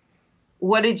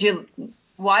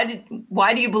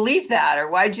do you believe that? Or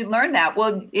why did you learn that?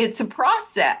 Well, it's a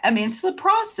process. I mean, it's a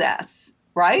process,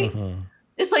 right? Mm-hmm.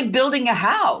 It's like building a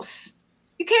house.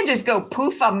 You can't just go,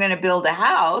 poof, I'm going to build a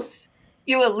house.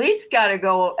 You at least got to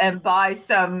go and buy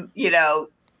some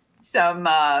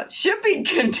shipping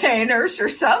containers or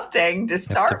something to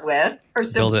start with. Or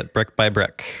build it brick by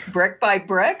brick. Brick by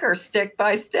brick or stick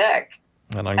by stick.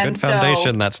 And on good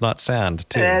foundation, that's not sand,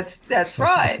 too. That's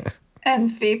right.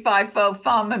 And fee, fi, fo,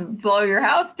 fum, and blow your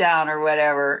house down or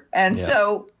whatever. And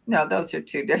so, no, those are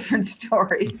two different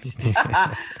stories.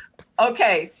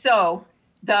 Okay, so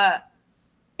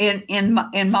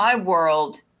in my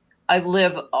world, I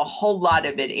live a whole lot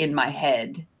of it in my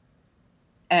head.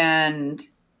 And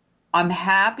I'm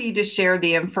happy to share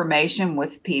the information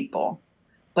with people.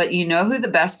 But you know who the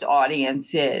best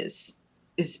audience is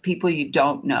people you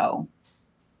don't know.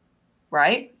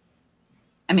 Right?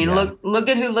 I mean, look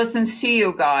at who listens to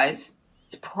you guys.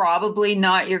 It's probably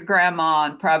not your grandma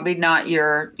and probably not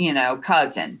your,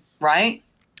 cousin, right?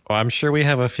 Well, I'm sure we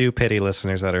have a few pity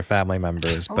listeners that are family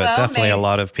members, but definitely a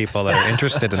lot of people that are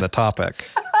interested in the topic.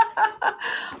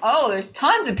 Oh, there's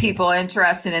tons of people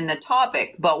interested in the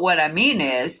topic. But what I mean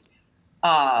is,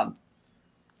 when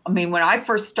I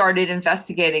first started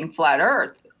investigating flat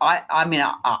Earth,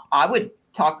 I would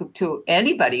talk to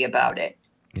anybody about it.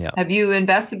 Yeah. Have you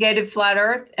investigated flat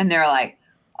Earth? And they're like,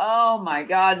 oh my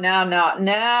God,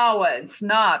 now it's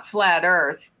not flat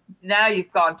Earth. Now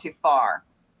you've gone too far.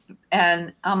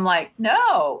 And I'm like,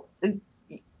 no,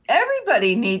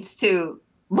 everybody needs to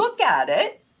look at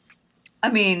it. I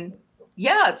mean,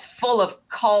 yeah, it's full of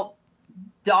cult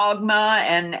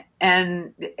dogma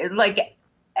and like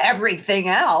everything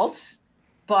else.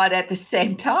 But at the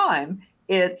same time,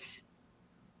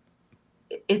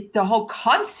 the whole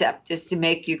concept is to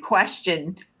make you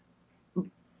question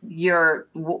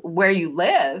where you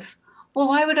live. Well,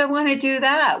 why would I want to do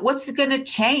that? What's going to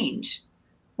change?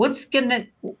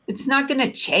 It's not going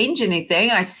to change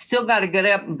anything. I still got to get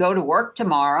up and go to work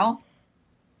tomorrow.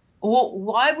 Well,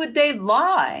 why would they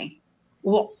lie?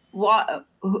 Well,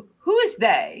 who is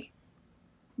they?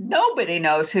 Nobody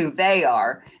knows who they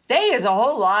are. They is a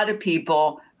whole lot of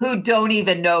people who don't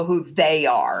even know who they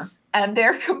are. And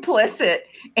they're complicit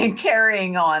in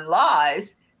carrying on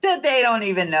lies that they don't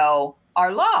even know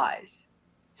are lies.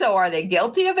 So are they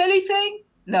guilty of anything?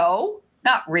 No,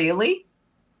 not really.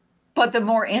 But the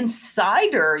more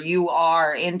insider you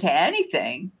are into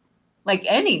anything, like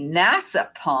any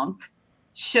NASA punk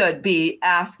should be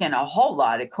asking a whole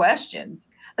lot of questions,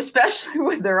 especially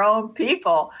when their own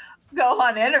people go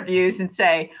on interviews and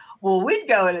say, well, we'd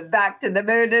go back to the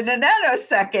moon in a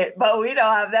nanosecond, but we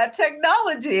don't have that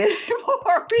technology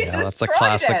anymore. That's a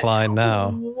classic line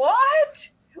now. What?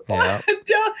 Yeah.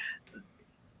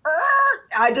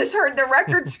 I just heard the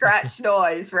record scratch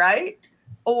noise, right?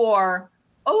 Or,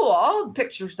 all the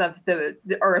pictures of the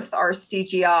Earth are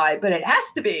CGI, but it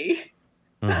has to be.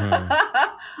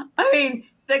 Mm-hmm. I mean,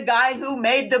 the guy who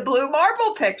made the Blue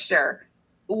Marble picture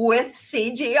with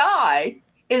CGI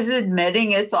is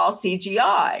admitting it's all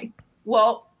CGI.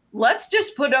 Well, let's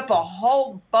just put up a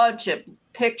whole bunch of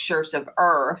pictures of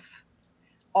Earth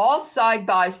all side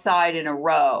by side in a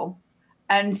row.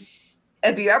 And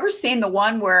have you ever seen the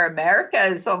one where America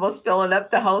is almost filling up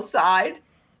the whole side?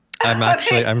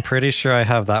 I'm pretty sure I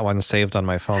have that one saved on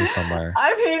my phone somewhere.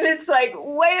 I mean, it's like,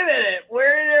 wait a minute,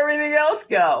 where did everything else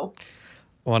go?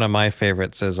 One of my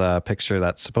favorites is a picture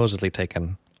that's supposedly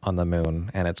taken on the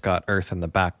moon, and it's got Earth in the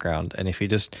background. And if you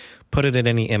just put it in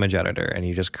any image editor and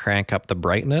you just crank up the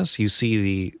brightness, you see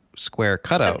the square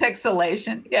cutout. The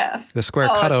pixelation, yes. The square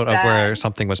cutout of where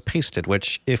something was pasted,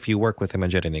 which, if you work with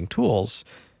image editing tools,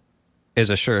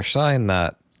 is a sure sign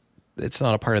that it's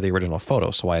not a part of the original photo.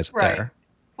 So why is it there?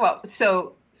 Well,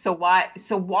 so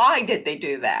why did they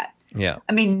do that? Yeah.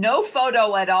 I mean, no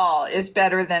photo at all is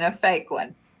better than a fake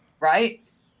one, right?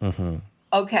 Mm-hmm.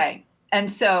 Okay. And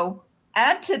so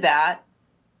add to that,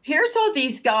 here's all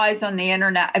these guys on the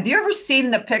internet. Have you ever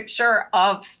seen the picture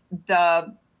of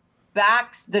the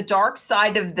dark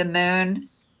side of the moon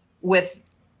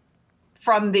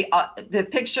from the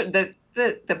picture,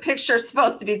 the picture is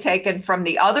supposed to be taken from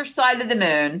the other side of the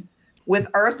moon with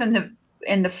Earth in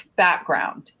the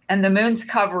background, and the moon's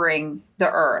covering the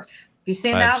Earth. You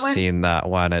seen that one? I've seen that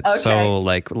one. It's so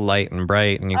like light and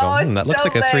bright, and you go, that looks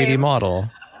like a 3D model.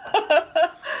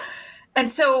 And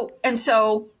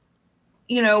so,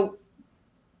 you know,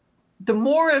 the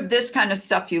more of this kind of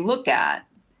stuff you look at,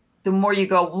 the more you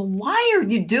go, well, why are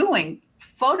you doing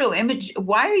photo image?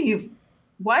 Why are you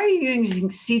using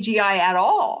CGI at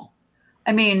all?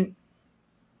 I mean,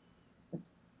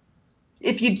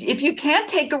 if you can't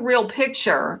take a real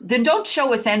picture, then don't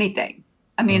show us anything.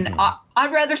 I mean,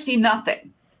 I'd rather see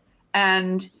nothing.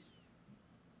 And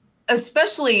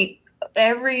especially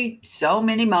every so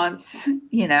many months,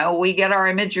 you know, we get our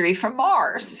imagery from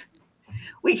Mars.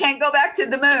 We can't go back to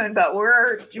the moon, but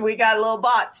we got little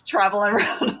bots traveling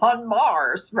around on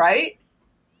Mars, right?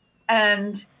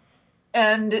 And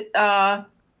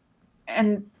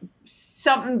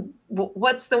something,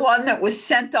 what's the one that was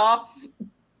sent off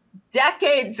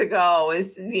decades ago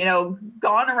is, you know,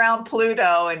 gone around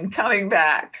Pluto and coming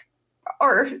back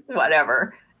or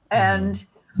whatever. And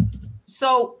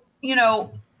so, you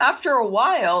know, after a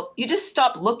while, you just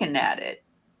stop looking at it.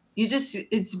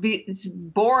 It's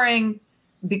boring.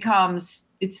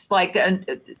 It's like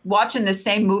watching the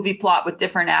same movie plot with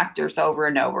different actors over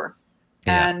and over.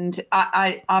 Yeah. And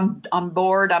I'm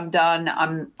bored. I'm done.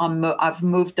 I've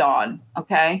moved on.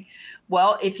 Okay.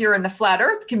 Well, if you're in the flat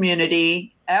Earth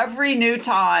community, every new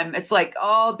time it's like,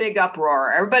 oh, big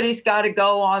uproar. Everybody's got to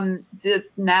go on the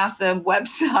NASA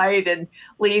website and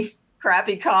leave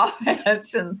crappy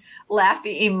comments and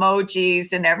laughy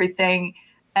emojis and everything.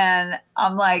 And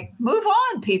I'm like, move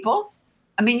on, people.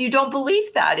 I mean, you don't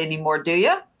believe that anymore, do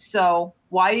you? So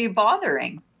why are you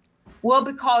bothering? Well,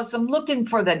 because I'm looking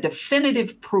for the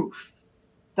definitive proof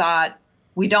that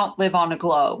we don't live on a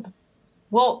globe.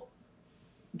 Well,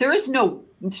 there's not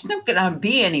going to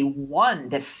be any one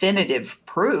definitive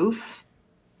proof.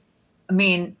 I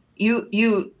mean,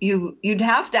 you'd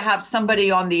have to have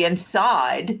somebody on the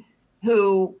inside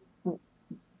who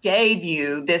gave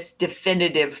you this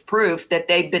definitive proof that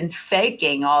they've been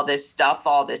faking all this stuff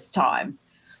all this time.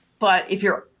 But if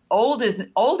you're old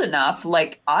enough,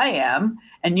 like I am,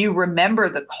 and you remember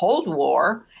the Cold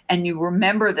War and you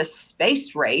remember the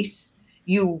space race,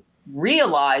 you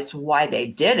realize why they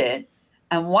did it.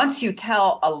 And once you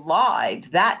tell a lie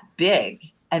that big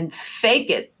and fake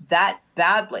it that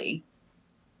badly,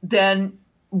 then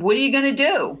what are you going to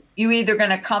do? You either going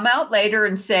to come out later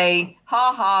and say,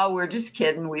 ha ha, we're just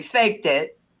kidding, we faked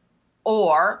it,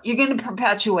 or you're going to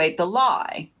perpetuate the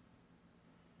lie.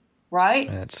 right?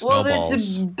 And it Well, snowballs.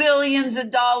 there's billions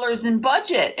of dollars in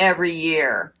budget every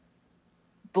year.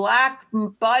 Black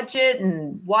budget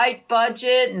and white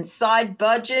budget and side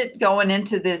budget going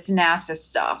into this NASA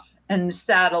stuff and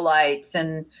satellites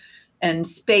and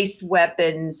space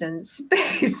weapons and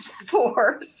Space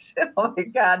Force. Oh my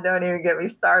God, don't even get me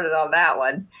started on that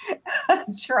one.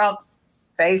 Trump's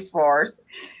Space Force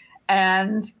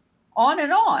and on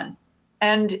and on.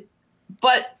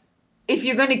 But if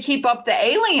you're going to keep up the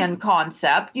alien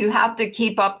concept, you have to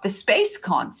keep up the space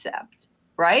concept,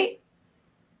 right?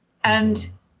 And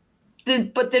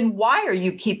but then why are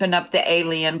you keeping up the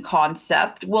alien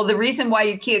concept? Well, the reason why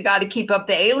you got to keep up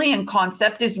the alien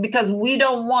concept is because we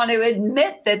don't want to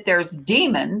admit that there's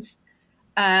demons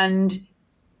and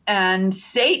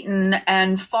Satan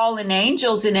and fallen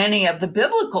angels in any of the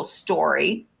biblical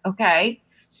story. Okay.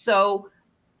 So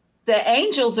the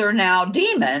angels are now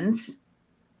demons.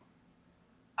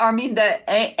 I mean, the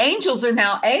angels are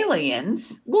now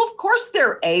aliens. Well, of course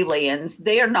they're aliens.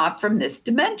 They are not from this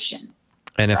dimension.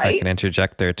 And if right? I can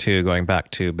interject there too, going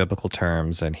back to biblical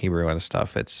terms and Hebrew and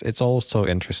stuff, it's also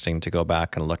interesting to go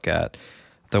back and look at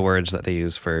the words that they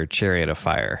use for chariot of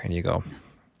fire. And you go,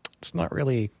 it's not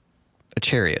really a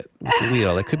chariot with a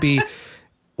wheel. It could be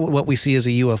what we see as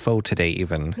a UFO today,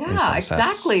 even. Yeah, in some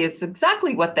exactly. sense. It's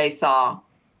exactly what they saw.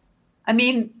 I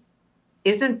mean,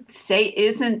 isn't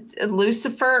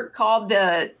Lucifer called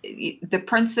the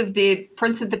prince of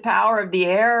the power of the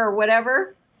air or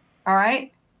whatever? All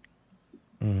right.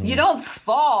 You don't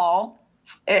fall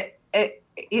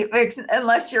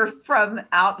unless you're from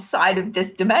outside of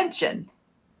this dimension,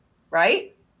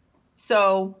 right?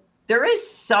 So there is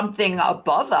something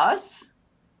above us.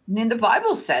 I mean, the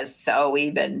Bible says so.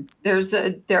 Even there's a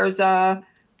the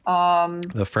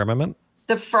firmament,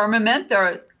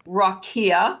 the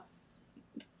rakia,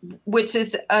 which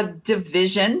is a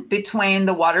division between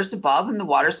the waters above and the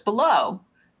waters below,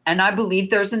 and I believe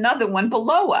there's another one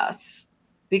below us.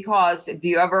 Because have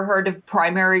you ever heard of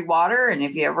primary water? And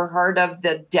have you ever heard of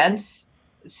the dense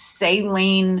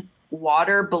saline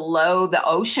water below the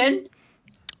ocean?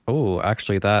 Oh,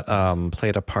 actually, that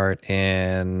played a part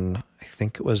in, I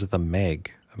think it was The Meg,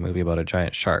 a movie about a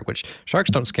giant shark, which sharks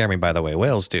don't scare me, by the way.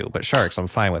 Whales do, but sharks I'm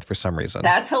fine with for some reason.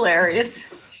 That's hilarious.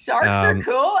 Sharks are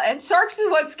cool, and sharks is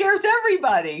what scares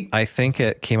everybody. I think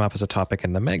it came up as a topic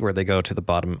in The Meg where they go to the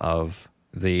bottom of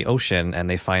the ocean and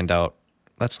they find out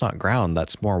that's not ground,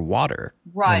 that's more water.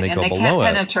 Right, and they can't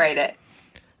penetrate it.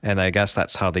 And I guess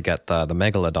that's how they get the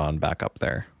megalodon back up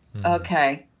there.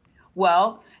 Okay.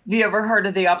 Well, have you ever heard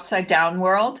of the upside down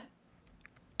world?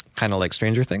 Kind of like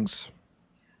Stranger Things?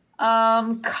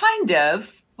 Kind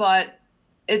of, but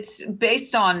it's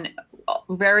based on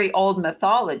very old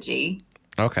mythology.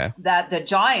 Okay. That the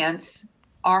giants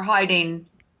are hiding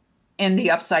in the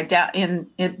upside down,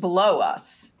 in below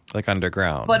us. Like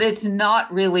underground. But it's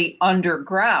not really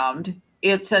underground.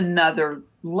 It's another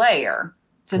layer.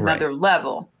 It's another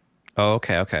level. Oh,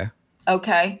 okay.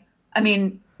 Okay. I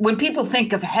mean, when people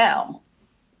think of hell,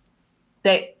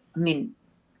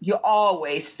 you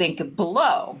always think of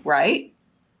below, right?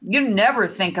 You never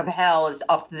think of hell as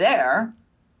up there.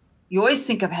 You always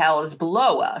think of hell as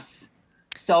below us.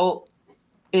 So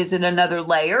is it another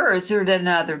layer or is it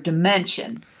another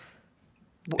dimension?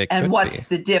 And what's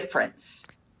the difference?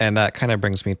 And that kind of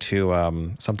brings me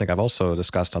to something I've also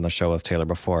discussed on the show with Taylor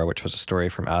before, which was a story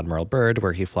from Admiral Byrd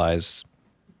where he flies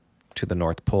to the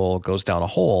North Pole, goes down a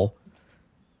hole,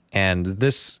 and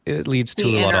it leads to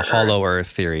a lot of hollow earth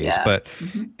theories. Yeah. But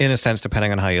in a sense,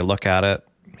 depending on how you look at it,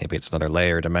 maybe it's another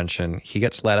layer dimension, he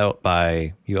gets let out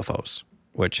by UFOs,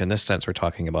 which in this sense we're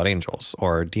talking about angels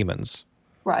or demons.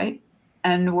 Right.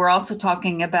 And we're also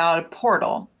talking about a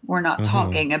portal. We're not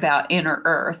talking about inner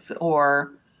earth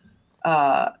or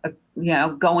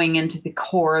going into the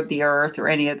core of the earth or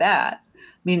any of that. I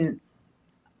mean,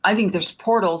 I think there's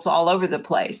portals all over the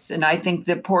place, and I think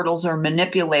that portals are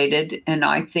manipulated, and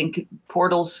I think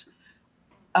portals,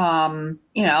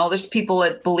 there's people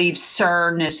that believe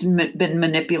CERN has been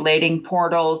manipulating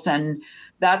portals, and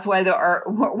that's why the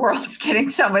world's getting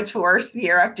so much worse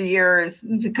year after year, is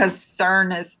because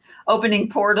CERN is opening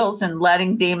portals and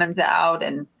letting demons out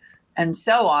and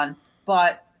so on.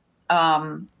 But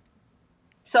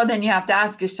so then you have to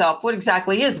ask yourself, what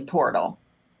exactly is a portal?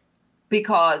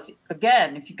 Because,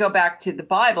 again, if you go back to the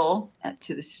Bible,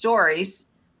 to the stories,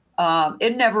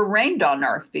 it never rained on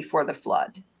earth before the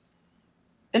flood.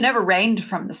 It never rained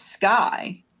from the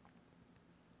sky.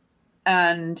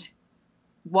 And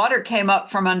water came up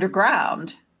from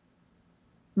underground.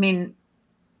 I mean,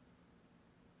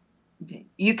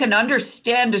 you can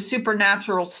understand a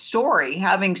supernatural story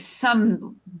having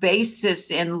some basis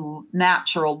in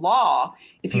natural law,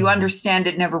 if you understand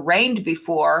it never rained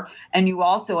before, and you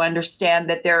also understand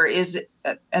that there is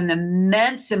an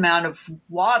immense amount of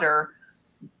water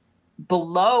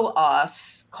below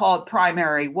us called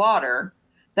primary water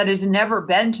that has never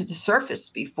been to the surface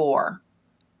before,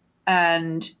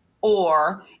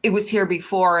 or it was here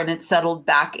before and it settled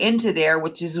back into there,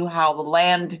 which is how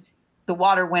the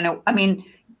water went. I mean,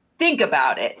 think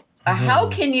about it. How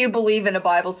can you believe in a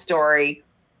Bible story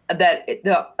that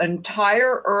the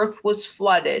entire earth was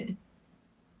flooded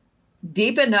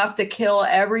deep enough to kill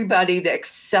everybody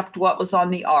except what was on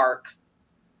the ark,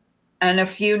 and a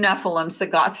few Nephilims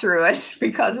that got through it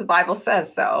because the Bible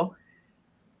says so?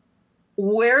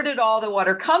 Where did all the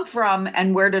water come from,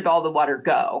 and where did all the water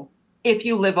go if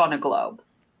you live on a globe?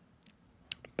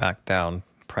 Back down,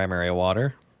 primary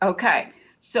water. Okay.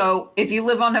 So if you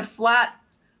live on a flat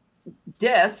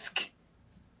disk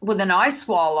with an ice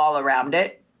wall all around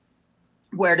it,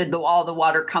 where did all the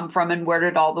water come from, and where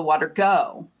did all the water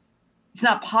go? It's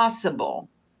not possible.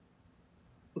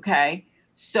 Okay.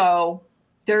 So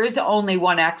there is only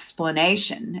one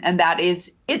explanation, and that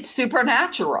is it's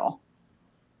supernatural.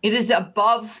 It is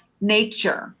above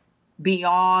nature,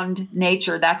 beyond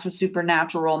nature. That's what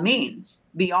supernatural means.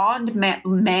 Beyond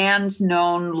man's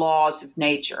known laws of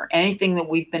nature, anything that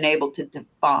we've been able to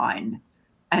define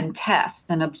and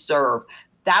test and observe,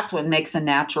 that's what makes a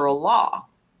natural law.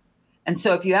 And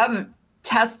so if you haven't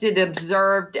tested,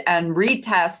 observed, and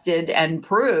retested and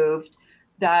proved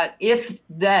that this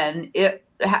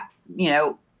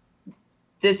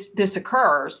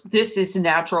occurs, this is a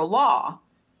natural law.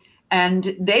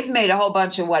 And they've made a whole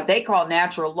bunch of what they call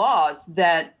natural laws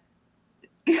that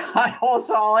got holes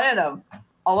all in them,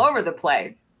 all over the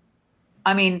place.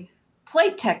 I mean,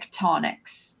 plate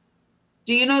tectonics.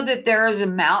 Do you know that there is a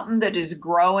mountain that is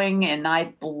growing, and I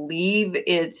believe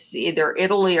it's either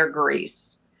Italy or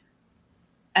Greece?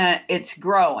 And it's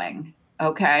growing,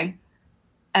 okay?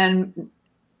 And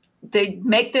they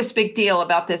make this big deal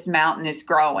about this mountain is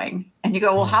growing. And you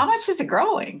go, well, how much is it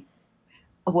growing?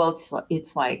 Well,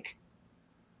 it's like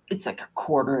a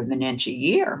quarter of an inch a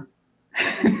year.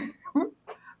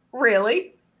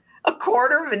 Really? A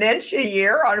quarter of an inch a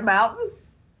year on a mountain?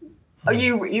 Oh,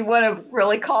 you want to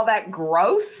really call that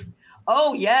growth?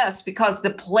 Oh, yes, because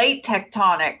the plate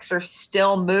tectonics are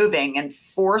still moving and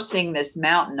forcing this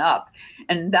mountain up.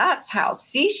 And that's how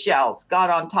seashells got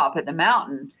on top of the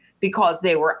mountain, because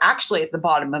they were actually at the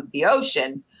bottom of the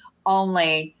ocean,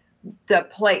 only the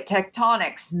plate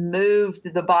tectonics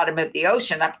moved the bottom of the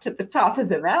ocean up to the top of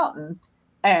the mountain.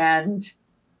 And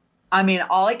I mean,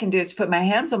 all I can do is put my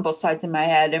hands on both sides of my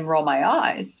head and roll my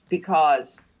eyes,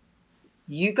 because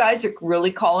you guys are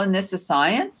really calling this a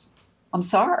science? I'm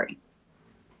sorry.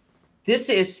 This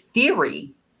is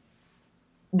theory.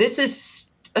 This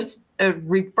is a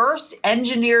reverse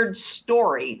engineered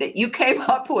story that you came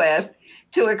up with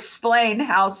to explain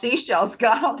how seashells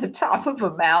got on the top of a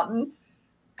mountain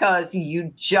because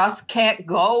you just can't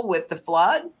go with the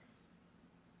flood.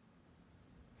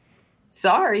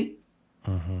 Sorry.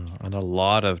 Mm-hmm. And a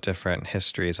lot of different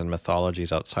histories and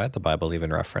mythologies outside the Bible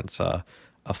even reference a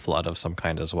flood of some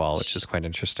kind as well, which is quite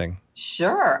interesting.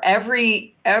 Sure.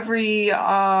 Every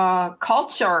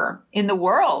culture in the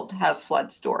world has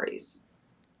flood stories.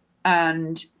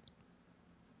 And,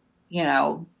 you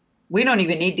know, we don't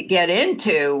even need to get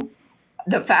into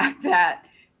the fact that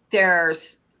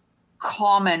there's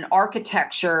common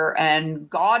architecture and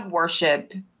God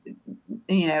worship,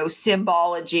 you know,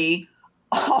 symbology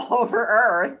all over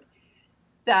Earth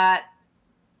that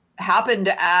happened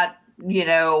at, you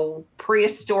know,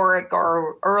 prehistoric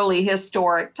or early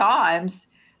historic times.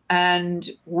 And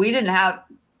we didn't have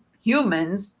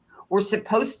humans. We're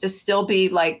supposed to still be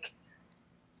like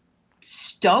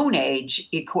Stone Age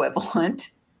equivalent.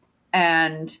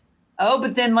 And,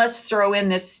 but then let's throw in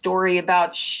this story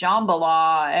about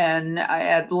Shambhala and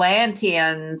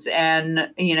Atlanteans and,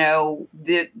 you know,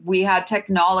 we had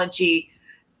technology.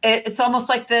 It's almost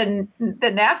like the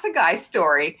NASA guy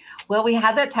story. Well, we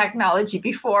had that technology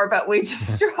before, but we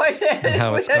destroyed it.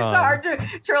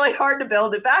 It's really hard to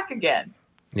build it back again.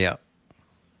 Yeah.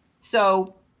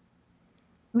 So,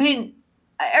 I mean,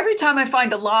 every time I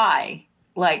find a lie,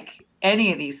 like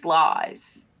any of these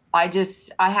lies, I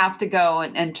have to go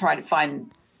and try to find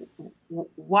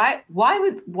why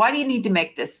do you need to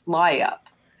make this lie up?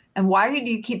 And why do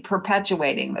you keep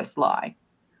perpetuating this lie?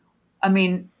 I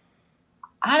mean,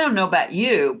 I don't know about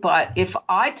you, but if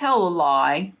I tell a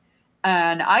lie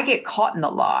and I get caught in the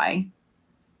lie,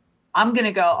 I'm going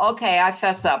to go, okay, I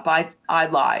fess up. I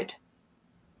lied.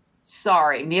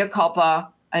 Sorry, mea culpa.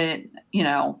 I didn't, you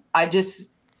know,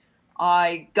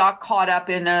 I got caught up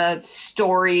in a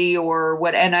story or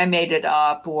what, and I made it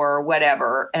up or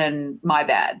whatever, and my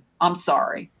bad. I'm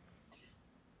sorry.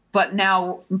 But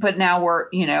now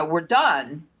we're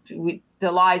done.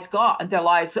 The lie's gone. The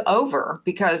lie's over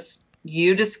because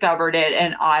you discovered it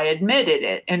and I admitted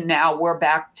it. And now we're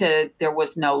back to, there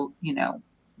was no,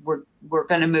 we're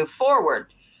going to move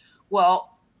forward. Well,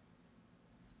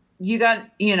 you can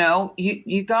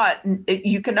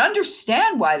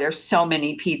understand why there's so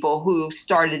many people who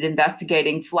started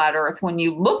investigating flat Earth when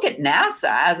you look at NASA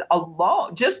as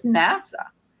alone, just NASA.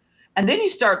 And then you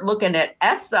start looking at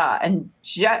ESA and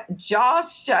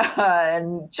JASA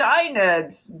and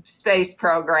China's space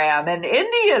program and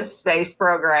India's space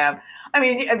program. I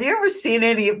mean, have you ever seen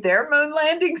any of their moon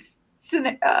landing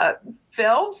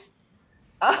films?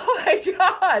 Oh my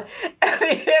God. I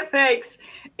mean,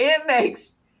 it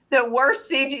makes the worst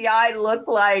CGI look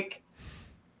like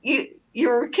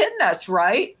you're kidding us,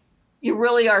 right? You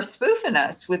really are spoofing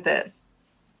us with this.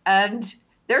 And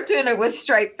they're doing it with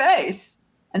straight face.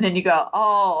 And then you go,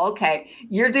 oh, okay.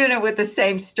 You're doing it with the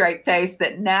same straight face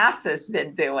that NASA's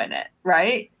been doing it,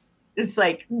 right? It's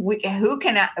like,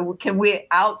 can we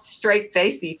out straight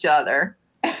face each other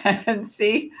and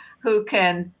see who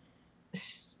can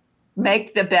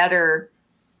make the better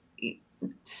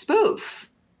spoof?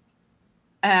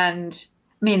 And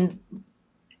I mean,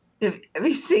 have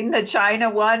you seen the China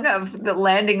one of the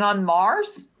landing on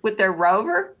Mars with their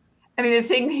rover? I mean, the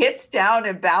thing hits down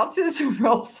and bounces and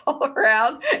rolls all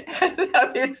around. And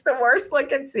it's the worst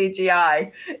looking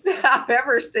CGI that I've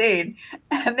ever seen.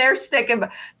 And they're sticking,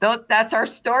 that's our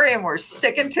story and we're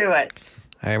sticking to it.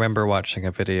 I remember watching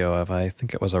a video of, I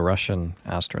think it was a Russian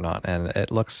astronaut, and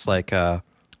it looks like,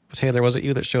 Taylor, was it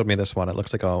you that showed me this one? It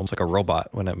looks like almost like a robot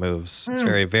when it moves. It's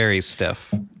very, very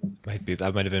stiff.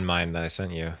 That might have been mine that I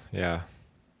sent you. Yeah.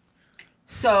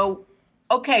 So,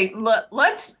 okay,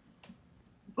 let's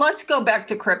go back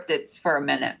to cryptids for a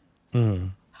minute.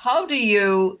 How do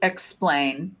you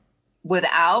explain,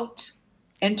 without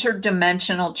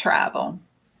interdimensional travel,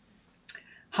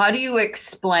 how do you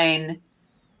explain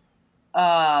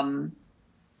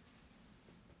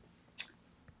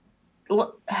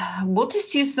we'll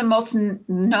just use the most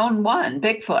known one,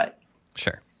 Bigfoot.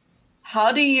 Sure.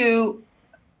 How do you,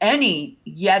 any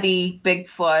Yeti,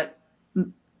 Bigfoot,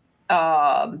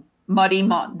 the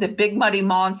big muddy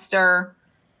monster,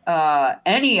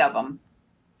 any of them,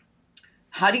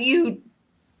 how do you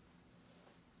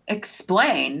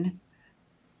explain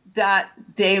that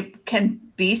they can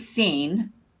be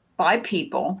seen by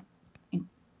people,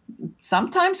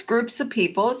 sometimes groups of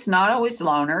people, it's not always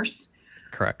loners.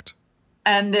 Correct.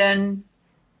 And then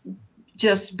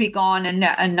just be gone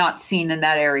and not seen in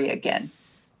that area again,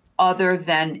 other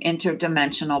than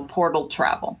interdimensional portal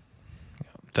travel?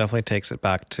 Definitely takes it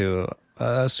back to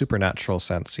a supernatural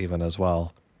sense even as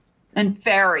well. And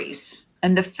fairies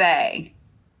and the Fae.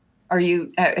 Have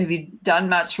you done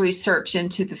much research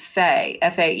into the Fae,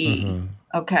 F-A-E? Mm-hmm.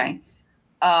 Okay.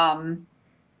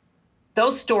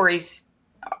 Those stories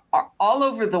are all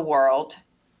over the world.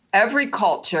 Every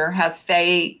culture has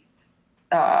Fae.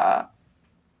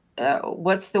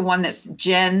 What's the one that's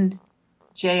Jinn,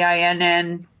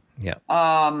 Jinn? Yeah.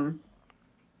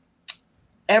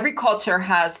 Every culture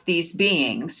has these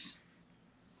beings.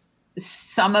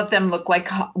 Some of them look like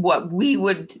what we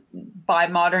would, by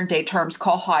modern day terms,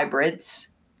 call hybrids.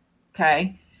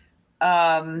 Okay.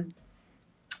 Have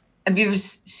you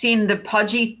seen the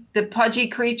pudgy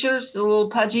creatures, the little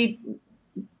pudgy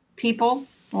people,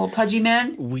 little pudgy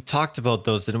men? We talked about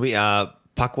those, didn't we?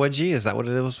 Pukwudgie, is that what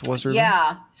it was?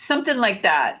 Yeah, something like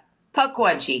that.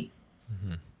 Pukwudgie.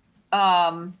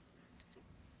 Mm-hmm.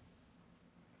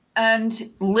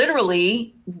 And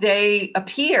literally, they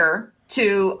appear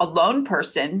to a lone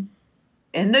person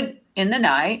in the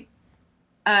night,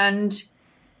 and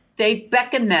they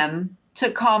beckon them to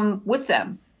come with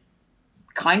them.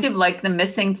 Kind of like the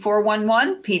missing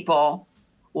 411 people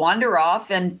wander off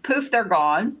and poof, they're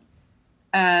gone.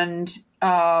 And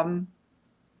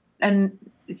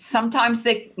sometimes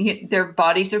their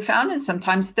bodies are found and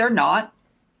sometimes they're not.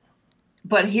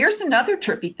 But here's another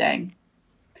trippy thing.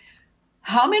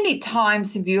 How many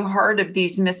times have you heard of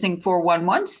these missing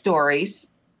 411 stories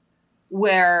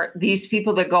where these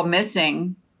people that go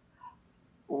missing,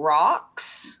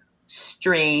 rocks,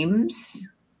 streams,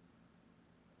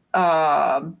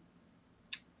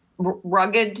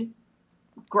 rugged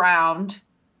ground,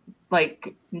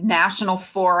 like national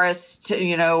forest,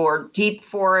 or deep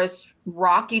forest,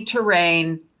 rocky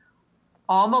terrain,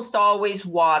 almost always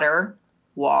water,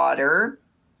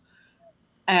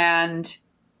 and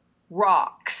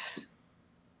rocks,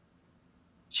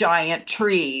 giant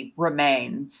tree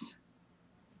remains,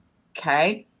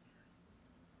 Okay.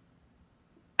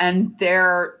 And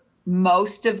they're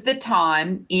most of the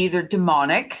time either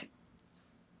demonic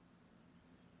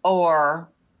or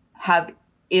have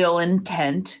ill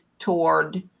intent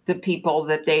toward the people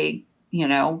that they,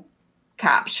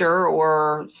 capture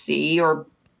or see or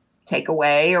take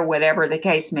away or whatever the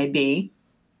case may be.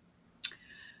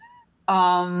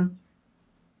 How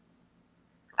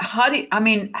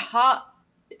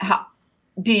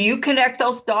do you connect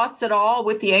those dots at all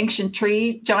with the ancient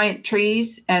trees, giant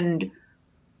trees, and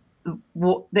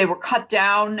they were cut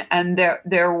down, and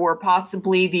there were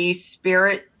possibly these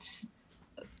spirits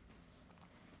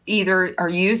either are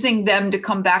using them to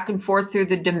come back and forth through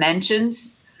the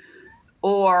dimensions,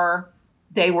 or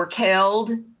they were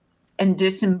killed and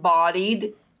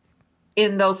disembodied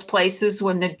in those places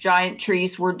when the giant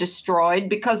trees were destroyed,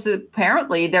 because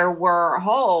apparently there were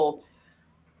whole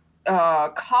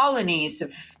colonies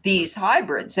of these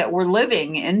hybrids that were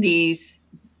living in these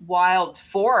wild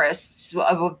forests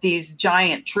of these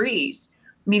giant trees.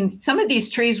 I mean, some of these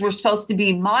trees were supposed to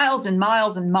be miles and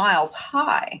miles and miles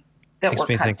high that Makes were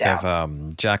me cut think down.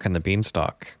 of Jack and the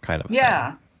Beanstalk kind of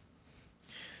Yeah. thing.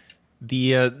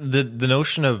 The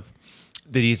notion of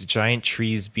these giant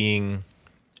trees being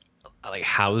like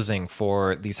housing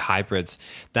for these hybrids,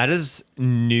 that is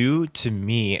new to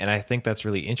me, and I think that's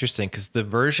really interesting, because the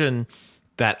version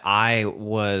that I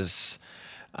was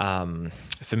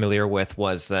familiar with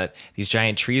was that these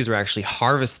giant trees were actually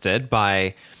harvested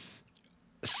by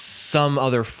some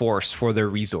other force for their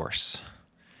resource.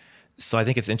 So I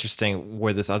think it's interesting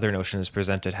where this other notion is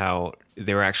presented, how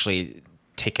they were actually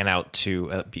taken out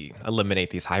to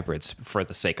eliminate these hybrids for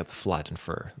the sake of the flood and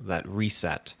for that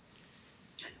reset.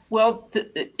 Well,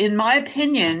 in my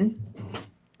opinion,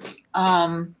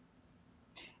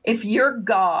 if you're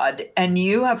God and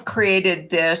you have created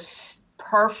this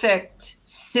perfect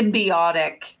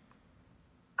symbiotic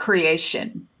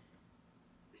creation,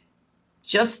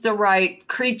 just the right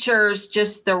creatures,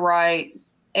 just the right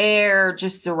air,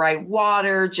 just the right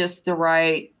water, just the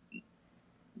right,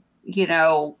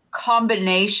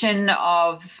 combination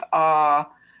of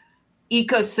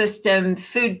ecosystem,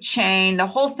 food chain, the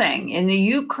whole thing. And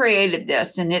you created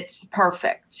this and it's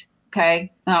perfect.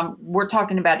 Okay. We're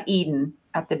talking about Eden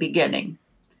at the beginning,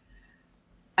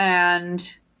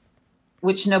 and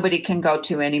which nobody can go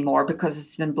to anymore because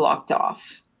it's been blocked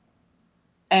off.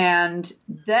 And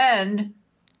then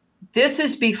this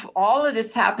is all of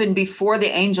this happened before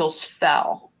the angels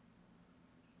fell.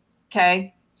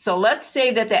 Okay. So let's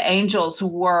say that the angels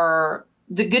were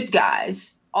the good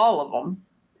guys, all of them,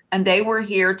 and they were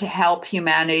here to help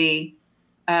humanity.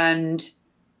 And,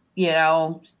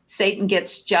 Satan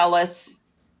gets jealous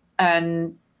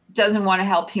and doesn't want to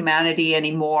help humanity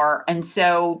anymore. And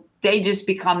so they just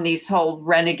become these whole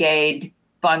renegade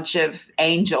bunch of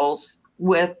angels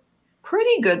with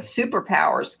pretty good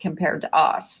superpowers compared to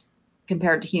us,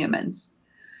 compared to humans.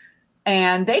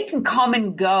 And they can come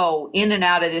and go in and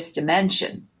out of this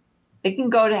dimension. They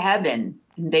can go to heaven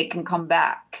and they can come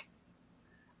back.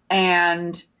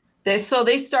 And they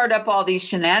start up all these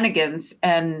shenanigans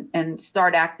and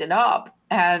start acting up.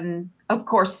 And of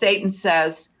course, Satan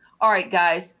says, all right,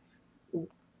 guys,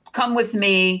 come with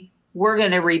me. We're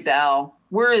going to rebel.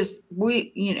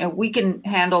 We can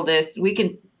handle this. We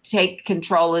can take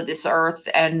control of this earth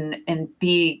and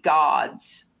be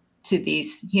gods to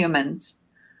these humans,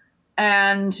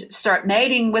 and start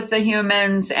mating with the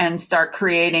humans and start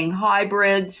creating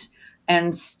hybrids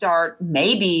and start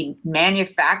maybe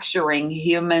manufacturing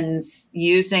humans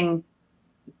using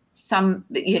some,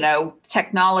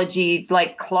 technology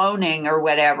like cloning or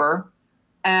whatever.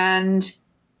 And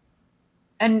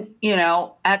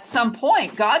at some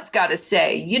point, God's got to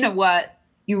say, you know what?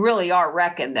 You really are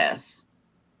wrecking this.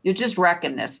 You're just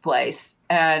wrecking this place.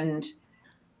 And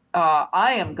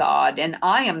I am God and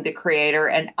I am the creator,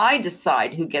 and I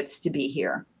decide who gets to be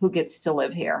here, who gets to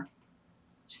live here.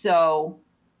 So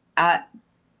at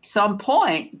some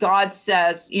point, God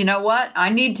says, you know what? I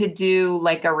need to do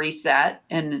like a reset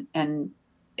and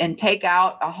take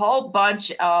out a whole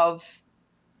bunch of,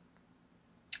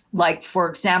 like, for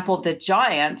example, the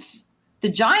giants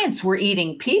were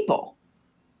eating people.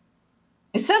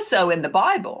 It says so in the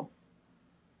Bible.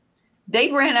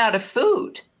 They ran out of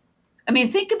food. I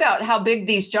mean, think about how big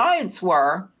these giants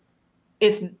were.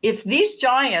 If these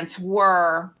giants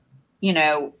were,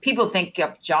 people think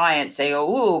of giants, they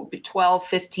go, 12,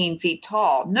 15 feet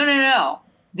tall. No.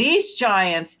 These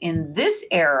giants in this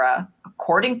era,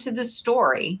 according to the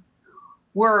story,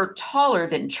 were taller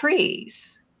than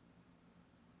trees.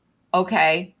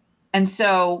 Okay. And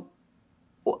so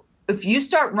if you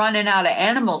start running out of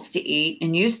animals to eat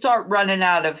and you start running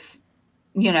out of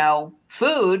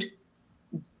food,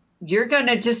 you're going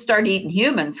to just start eating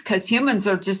humans, because humans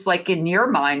are just, like, in your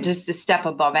mind, just a step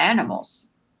above animals.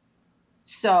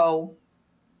 So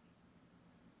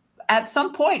at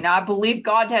some point, I believe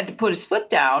God had to put his foot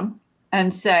down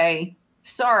and say,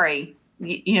 sorry,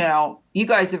 you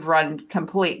guys have run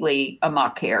completely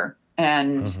amok here.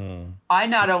 And I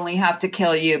not only have to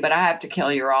kill you, but I have to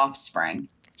kill your offspring.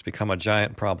 It's become a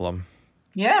giant problem.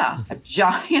 Yeah, a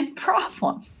giant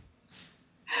problem.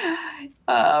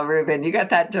 Oh, Ruben, you got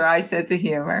that dry sense of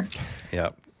humor.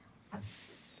 Yep.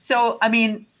 So, I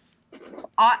mean,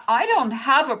 I don't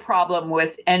have a problem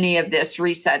with any of this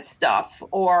reset stuff,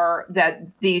 or that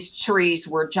these trees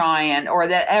were giant, or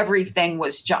that everything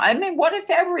was giant. I mean, what if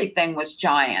everything was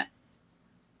giant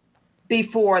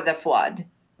before the flood?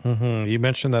 Mm-hmm. You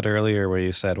mentioned that earlier, where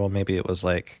you said, well, maybe it was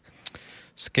like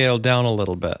scaled down a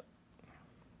little bit.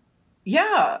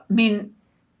 Yeah. I mean,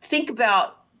 think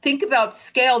about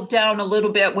scaled down a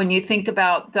little bit when you think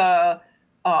about the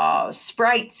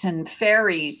sprites and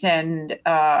fairies and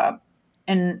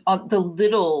the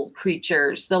little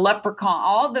creatures, the leprechaun,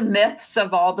 all the myths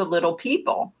of all the little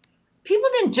people. People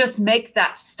didn't just make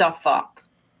that stuff up.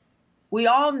 We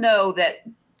all know that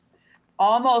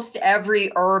almost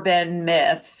every urban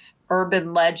myth,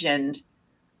 urban legend,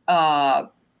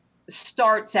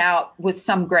 starts out with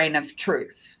some grain of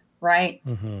truth, right?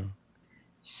 Mm-hmm.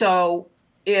 So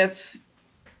if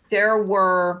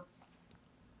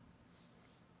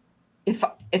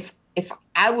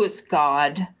I was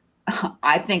God,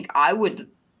 I think I would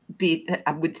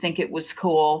think it was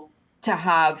cool to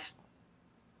have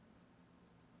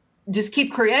just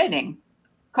keep creating,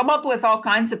 come up with all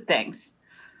kinds of things.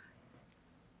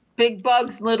 Big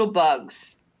bugs, little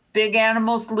bugs, big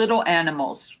animals, little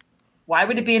animals. Why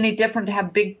would it be any different to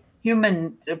have big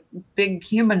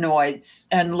humanoids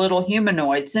and little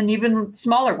humanoids and even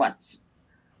smaller ones?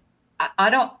 I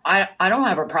don't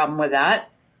have a problem with that.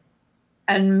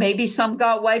 And maybe some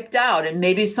got wiped out, and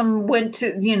maybe some went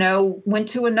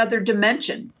to another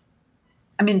dimension.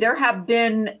 I mean, there have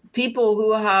been people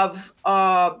who have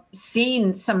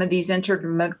seen some of these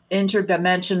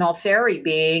interdimensional fairy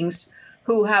beings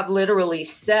who have literally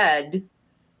said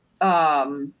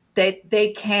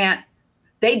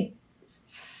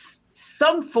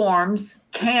some forms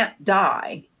can't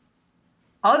die.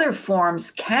 Other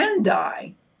forms can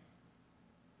die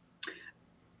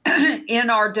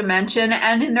in our dimension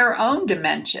and in their own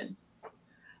dimension.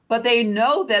 But they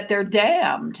know that they're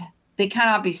damned. They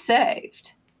cannot be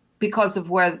saved because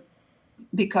of where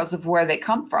they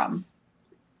come from.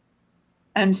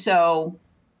 And so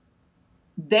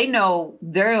they know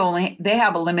they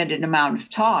have a limited amount of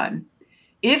time.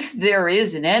 If there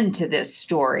is an end to this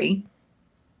story,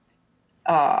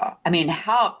 I mean,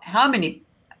 how many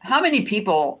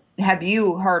people have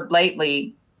you heard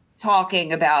lately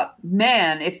talking about,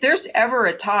 man, if there's ever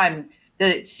a time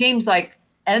that it seems like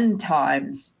end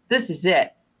times, this is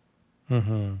it.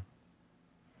 Mm-hmm.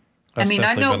 I mean,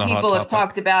 I know people have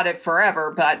talked about it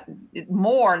forever, but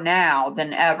more now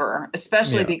than ever,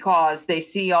 especially because they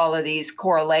see all of these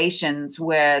correlations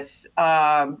with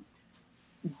Book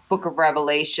of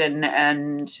Revelation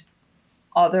and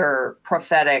other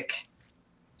prophetic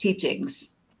teachings.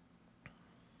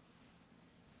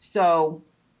 So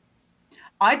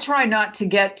I try not to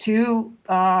get too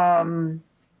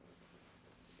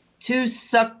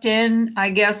sucked in, I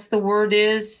guess the word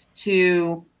is,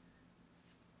 to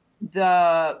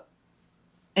the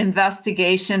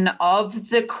investigation of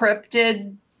the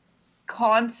cryptid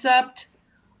concept,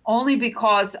 only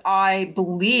because I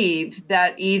believe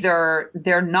that either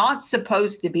they're not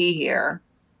supposed to be here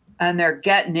and they're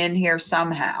getting in here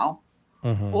somehow,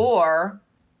 or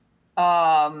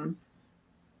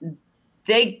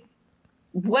they,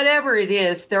 whatever it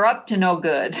is, they're up to no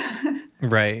good.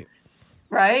 Right.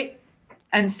 Right?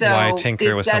 And so why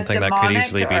tinker with something that could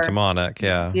easily be demonic?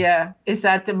 Yeah. Yeah. Is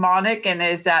that demonic? And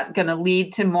is that going to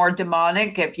lead to more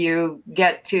demonic if you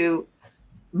get too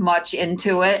much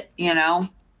into it, you know?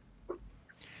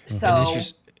 So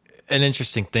an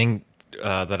interesting thing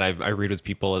that I read with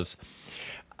people is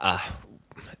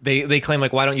they claim,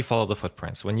 like, why don't you follow the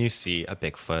footprints? When you see a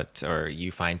Bigfoot or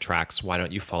you find tracks, why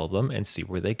don't you follow them and see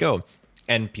where they go?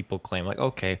 And people claim, like,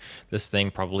 okay, this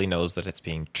thing probably knows that it's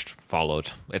being followed.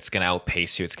 It's going to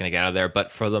outpace you. It's going to get out of there.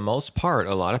 But for the most part,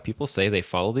 a lot of people say they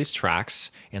follow these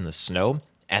tracks in the snow,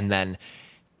 and then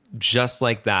just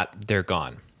like that, they're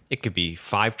gone. It could be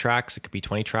 5 tracks. It could be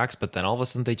 20 tracks. But then all of a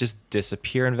sudden, they just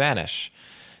disappear and vanish.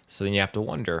 So then you have to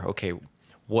wonder, okay,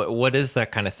 what is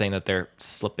that kind of thing that they're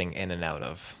slipping in and out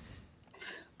of?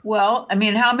 Well, I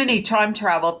mean, how many time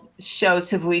travel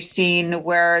shows have we seen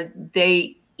where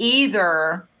they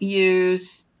either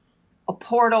use a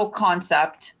portal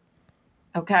concept,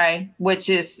 okay, which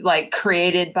is like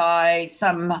created by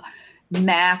some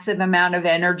massive amount of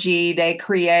energy they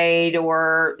create,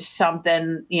 or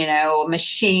something, a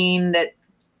machine that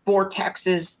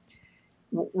vortexes.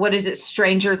 What is it?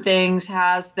 Stranger Things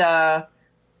has a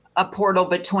portal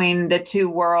between the two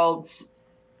worlds.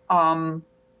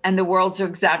 And the worlds are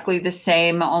exactly the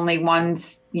same. Only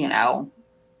one's,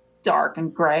 dark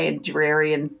and gray and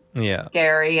dreary and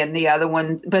scary, and the other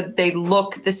one, but they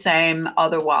look the same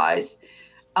otherwise.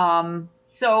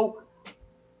 So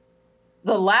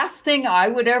the last thing I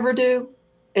would ever do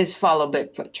is follow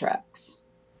Bigfoot tracks.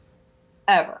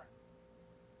 Ever.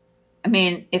 I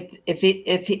mean,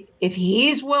 if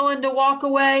he's willing to walk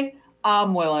away,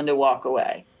 I'm willing to walk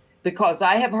away, because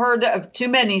I have heard of too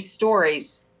many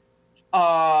stories.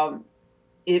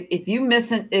 If you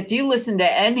listen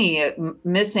to any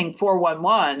missing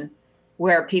 411,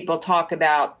 where people talk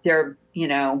about their,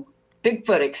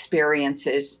 Bigfoot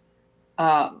experiences,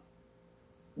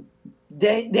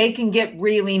 they can get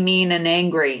really mean and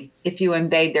angry if you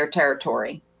invade their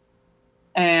territory.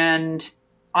 And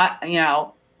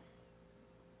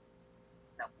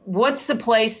what's the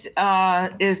place?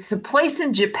 Is a place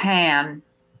in Japan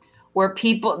where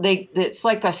people it's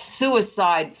like a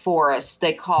suicide forest,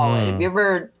 they call it. Have you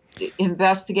ever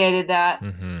investigated that?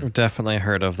 Mm-hmm. Definitely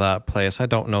heard of that place. I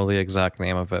don't know the exact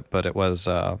name of it, but it was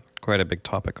quite a big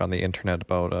topic on the internet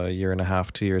about a year and a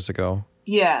half, 2 years ago.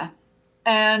 Yeah.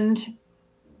 And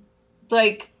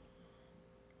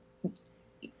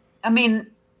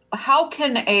how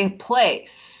can a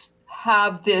place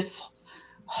have this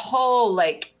whole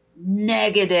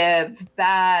negative,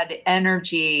 bad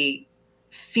energy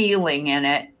feeling in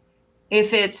it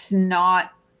if it's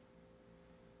not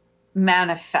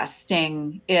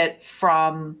manifesting it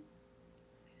from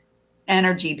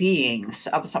energy beings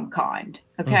of some kind?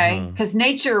 Okay, because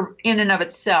nature in and of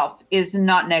itself is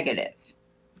not negative,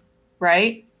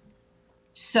 right?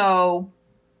 So,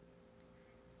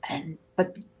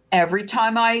 but every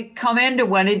time I come into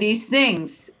one of these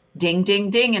things, ding ding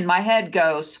ding, in my head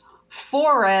goes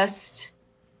forest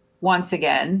once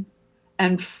again.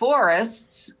 And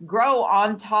forests grow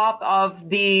on top of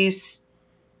these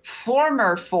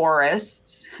former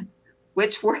forests,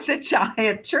 which were the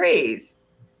giant trees.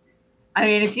 I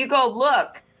mean, if you go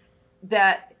look,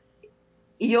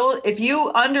 if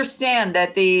you understand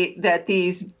that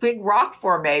these big rock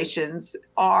formations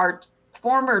are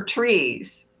former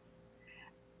trees,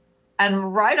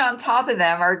 and right on top of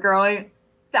them are growing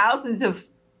thousands of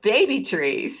baby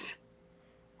trees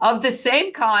of the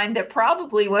same kind that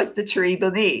probably was the tree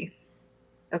beneath,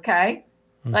 okay?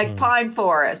 Like pine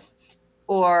forests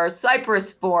or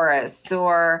cypress forests,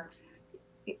 or,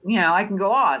 I can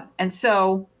go on. And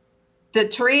so the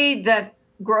tree that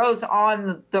grows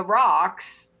on the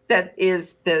rocks, that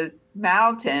is the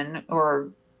mountain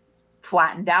or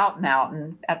flattened out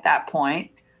mountain at that point,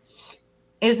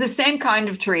 is the same kind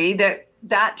of tree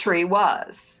that tree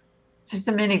was. It's just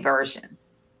a mini version.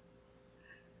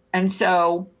 And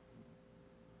so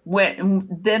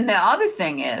then the other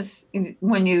thing is,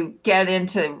 when you get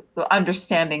into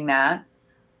understanding that,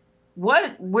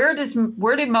 where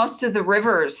do most of the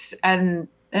rivers and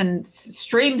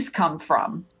streams come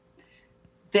from?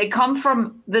 They come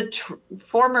from the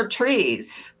former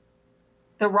trees,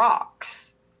 the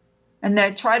rocks. And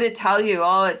they try to tell you,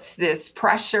 it's this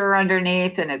pressure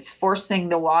underneath and it's forcing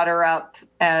the water up.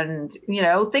 And,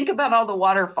 think about all the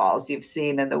waterfalls you've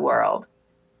seen in the world.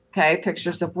 Okay,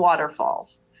 pictures of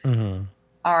waterfalls. Mm-hmm.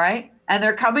 All right. And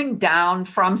they're coming down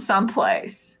from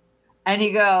someplace. And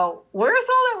you go, where's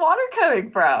all that water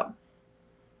coming from?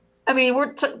 I mean,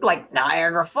 we're like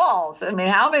Niagara Falls. I mean,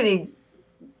 how many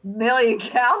million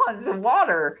gallons of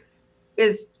water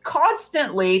is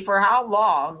constantly, for how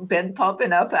long, been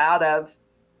pumping up out of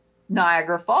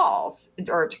Niagara Falls,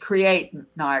 or to create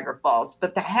Niagara Falls?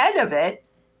 But the head of it,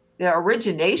 the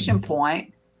origination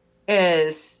point,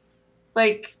 is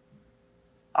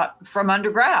from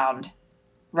underground,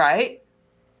 right?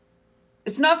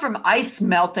 It's not from ice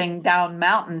melting down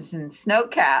mountains and snow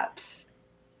caps.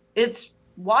 It's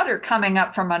water coming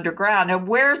up from underground. And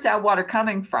where's that water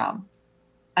coming from?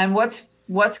 And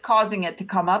what's causing it to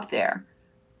come up there?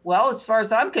 Well, as far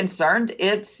as I'm concerned,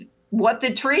 it's what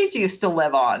the trees used to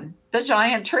live on, the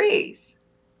giant trees.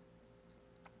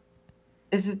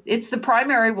 It's the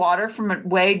primary water from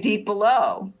way deep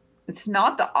below. It's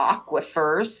not the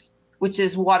aquifers, which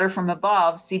is water from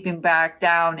above seeping back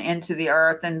down into the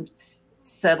earth and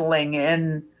settling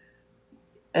in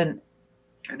an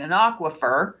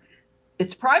aquifer.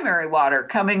 It's primary water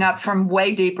coming up from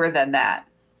way deeper than that.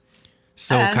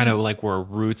 So kind of like where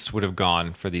roots would have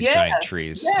gone for these giant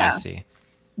trees. Yes. I see.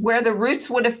 Where the roots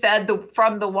would have fed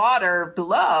from the water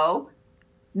below,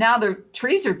 now the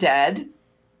trees are dead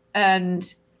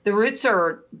and the roots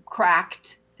are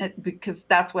cracked, because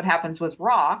that's what happens with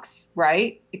rocks,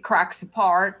 right? It cracks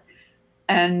apart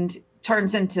and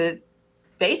turns into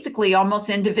basically almost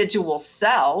individual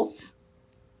cells.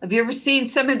 Have you ever seen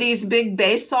some of these big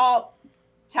basalt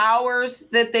towers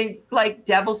that they like?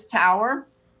 Devil's Tower?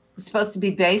 It's supposed to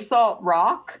be basalt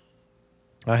rock.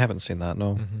 I haven't seen that,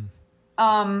 no.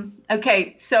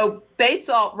 Okay, so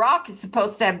basalt rock is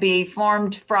supposed to be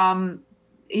formed from,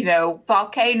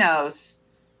 volcanoes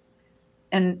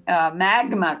and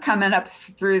magma coming up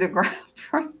through the ground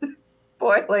from the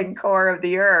boiling core of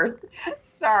the earth.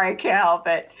 Sorry, I can't help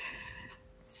it.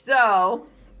 So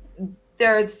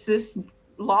there's this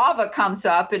lava comes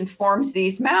up and forms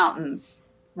these mountains,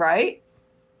 right?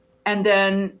 And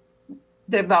then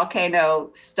the volcano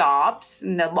stops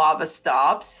and the lava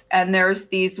stops, and there's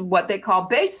these what they call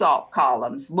basalt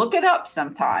columns. Look it up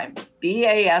sometime.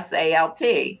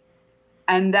 BASALT.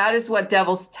 And that is what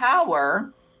Devil's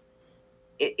Tower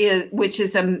is, which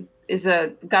is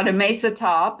got a mesa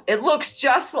top. It looks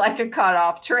just like a cut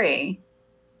off tree.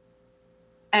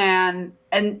 And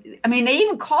I mean, they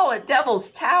even call it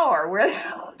Devil's Tower. Where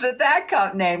did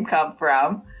that name come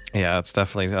from? Yeah, it's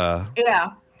definitely.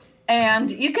 Yeah.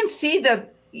 And you can see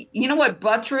you know what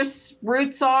buttress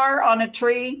roots are on a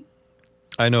tree?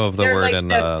 I know of the They're word like in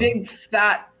the big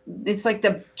fat, it's like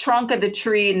the trunk of the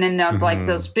tree, and then like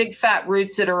those big fat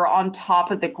roots that are on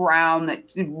top of the ground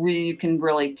that you can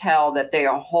really tell that they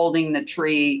are holding the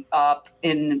tree up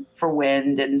for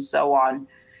wind and so on.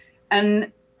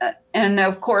 And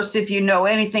of course, if you know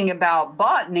anything about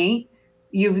botany,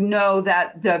 you know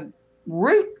that the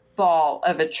root ball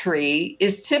of a tree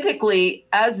is typically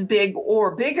as big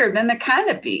or bigger than the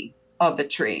canopy of a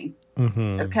tree.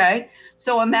 Okay.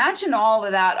 So imagine all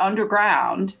of that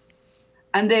underground,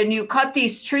 and then you cut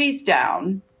these trees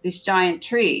down, these giant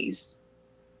trees,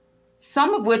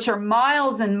 some of which are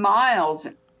miles and miles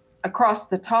across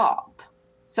the top.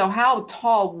 So how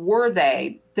tall were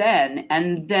they then?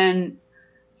 And then,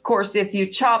 of course, if you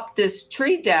chop this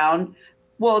tree down,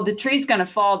 well, the tree's going to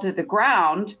fall to the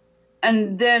ground.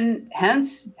 And then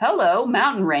hence, hello,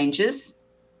 mountain ranges,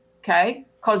 okay?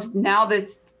 Because now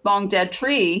that's long dead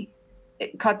tree,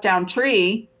 cut down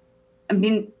tree, I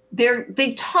mean,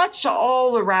 they touch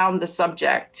all around the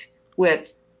subject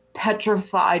with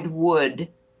petrified wood.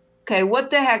 Okay,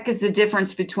 what the heck is the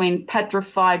difference between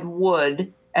petrified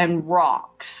wood and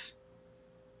rocks?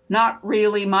 Not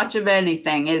really much of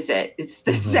anything, is it? It's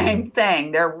the same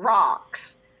thing. They're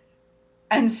rocks.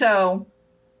 And so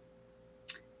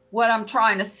what I'm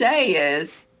trying to say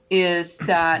is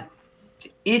that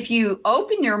if you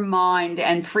open your mind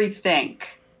and free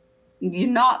think, you're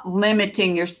not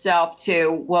limiting yourself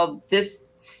to, well, this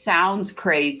sounds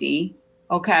crazy,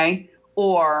 okay?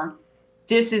 Or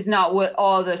this is not what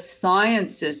all the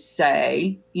sciences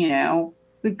say,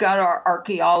 We've got our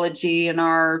archaeology and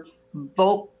our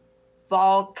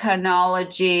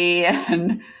volcanology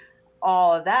and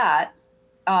all of that.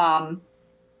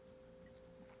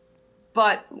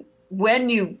 But when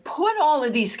you put all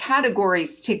of these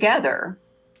categories together,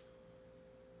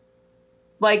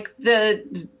 like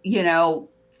the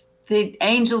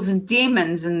angels and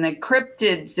demons and the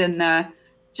cryptids and the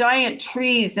giant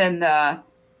trees and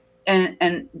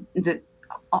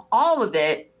all of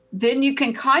it, then you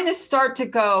can kind of start to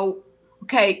go,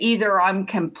 okay, either I'm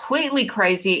completely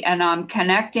crazy and I'm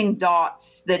connecting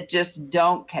dots that just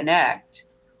don't connect,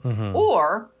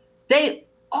 or they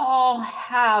all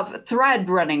have a thread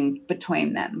running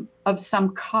between them of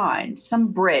some kind, some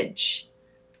bridge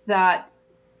that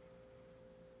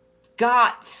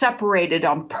got separated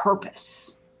on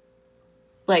purpose.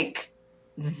 Like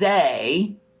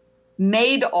they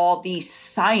made all these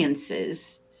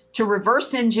sciences to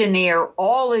reverse engineer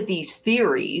all of these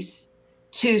theories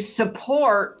to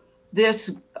support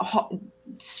this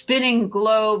spinning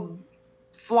globe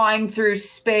flying through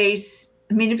space.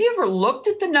 I mean, have you ever looked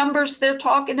at the numbers they're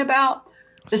talking about?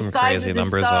 The Some size crazy of the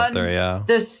numbers sun, out there, yeah.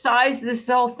 the size of this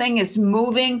whole thing is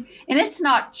moving, and it's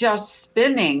not just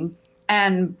spinning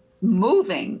and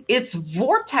moving, it's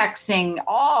vortexing,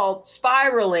 all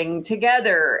spiraling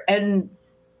together. And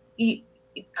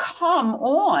come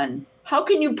on, how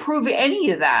can you prove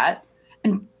any of that?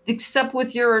 And except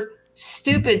with your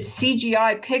stupid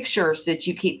CGI pictures that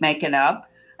you keep making up.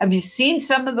 Have you seen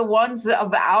some of the ones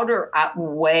of outer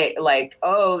way, like,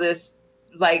 this,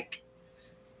 like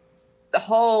the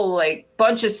whole like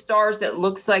bunch of stars that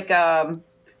looks like a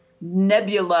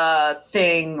nebula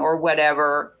thing or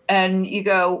whatever? And you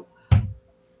go,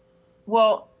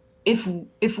 Well, if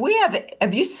we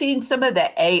have you seen some of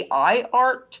the AI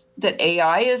art that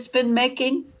AI has been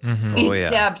making? Mm-hmm.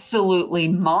 It's absolutely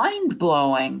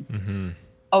mind-blowing. Mm-hmm.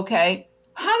 Okay.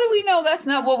 How do we know that's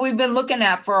not what we've been looking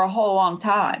at for a whole long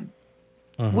time?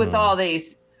 With all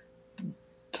these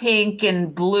pink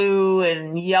and blue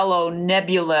and yellow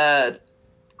nebula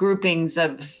groupings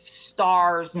of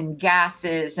stars and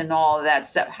gases and all of that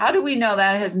stuff. How do we know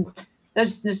that hadn't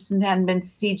been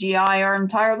CGI our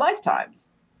entire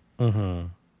lifetimes? Mm-hmm.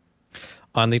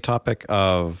 On the topic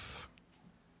of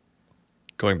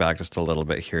going back just a little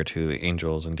bit here to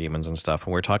angels and demons and stuff,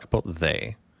 when we're talking about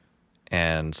they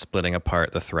and splitting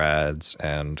apart the threads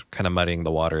and kind of muddying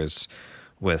the waters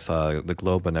with the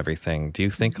globe and everything, do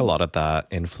you think a lot of that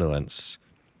influence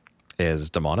is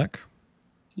demonic?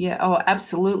 Yeah. Oh,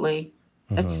 absolutely.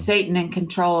 It's Satan in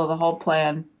control of the whole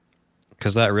plan.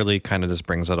 Because that really kind of just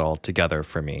brings it all together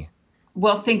for me.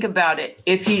 Well, think about it.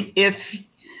 If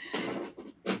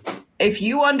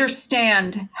you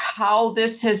understand how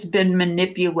this has been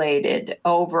manipulated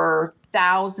over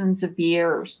thousands of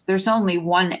years, there's only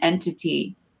one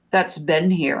entity that's been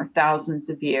here thousands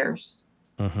of years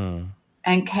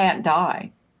and can't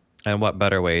die. And what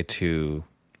better way to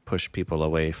push people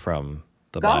away from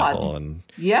the God. Bible and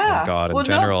God in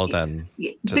general than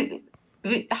to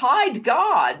hide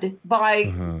God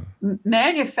by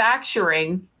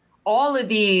manufacturing all of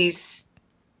these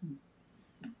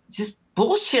just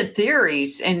bullshit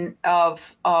theories and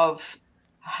of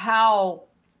how,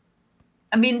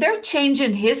 I mean, they're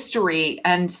changing history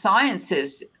and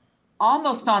sciences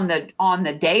almost on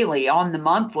the daily, on the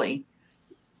monthly.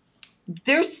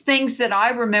 There's things that I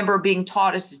remember being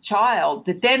taught as a child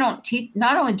that they don't teach.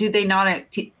 Not only do they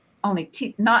not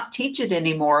teach it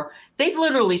anymore, they've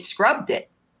literally scrubbed it.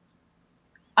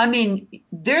 I mean,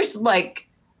 there's like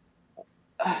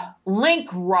link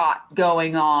rot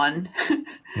going on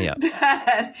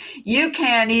that you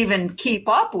can't even keep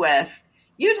up with.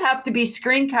 You'd have to be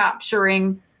screen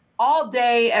capturing all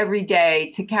day, every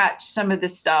day to catch some of the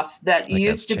stuff that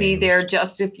used to be there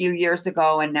just a few years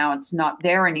ago, and now it's not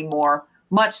there anymore,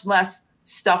 much less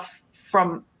stuff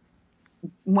from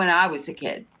when I was a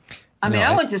kid. I mean,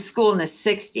 I went to school in the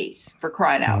 60s, for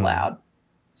crying out loud.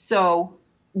 So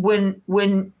when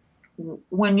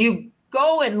you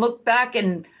go and look back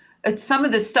and at some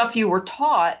of the stuff you were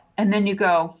taught, and then you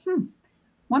go,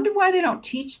 wonder why they don't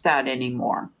teach that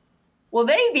anymore. Well,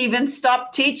 they've even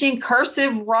stopped teaching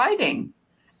cursive writing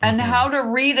and how to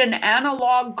read an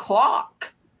analog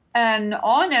clock and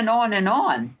on and on and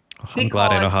on. I'm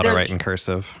glad I know how to write in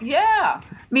cursive. Yeah.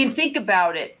 I mean, think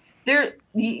about it.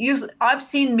 I've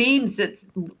seen memes that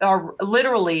are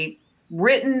literally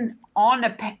written on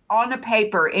a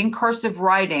paper in cursive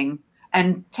writing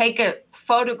and take a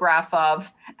photograph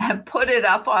of and put it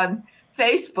up on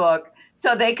Facebook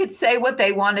so they could say what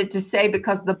they wanted to say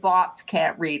because the bots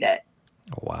can't read it.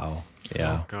 Oh, wow.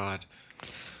 Yeah. Oh, God.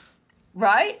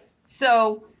 Right?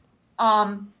 So,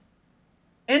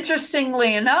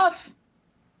 interestingly enough,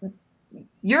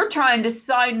 you're trying to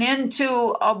sign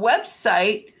into a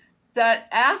website that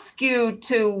asks you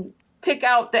to pick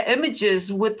out the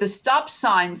images with the stop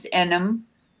signs in them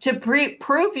to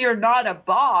prove you're not a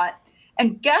bot.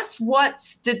 And guess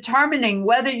what's determining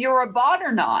whether you're a bot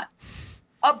or not?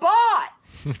 A bot.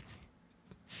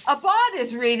 A bot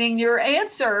is reading your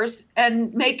answers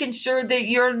and making sure that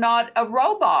you're not a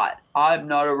robot. I'm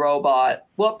not a robot.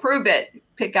 Well, prove it.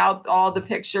 Pick out all the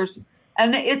pictures.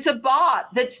 And it's a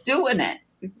bot that's doing it.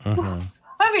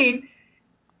 I mean,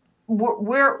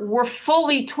 we're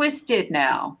fully twisted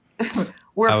now.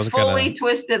 We're fully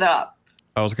twisted up.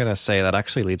 I was going to say that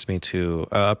actually leads me to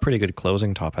a pretty good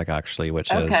closing topic, actually,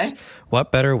 which is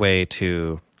what better way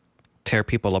to tear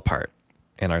people apart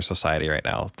in our society right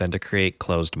now than to create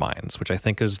closed minds, which I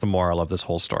think is the moral of this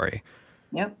whole story.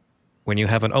 Yep. When you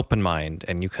have an open mind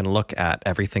and you can look at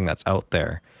everything that's out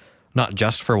there, not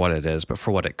just for what it is, but for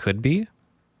what it could be,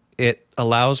 it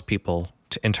allows people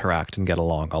to interact and get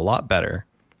along a lot better,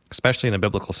 especially in a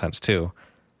biblical sense too,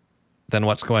 than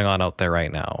what's going on out there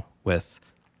right now with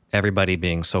everybody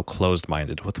being so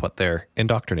closed-minded with what they're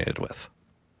indoctrinated with.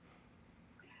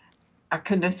 I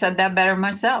couldn't have said that better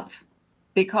myself,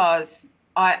 because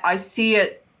I see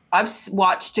it. I've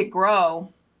watched it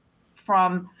grow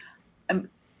from,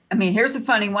 I mean, here's a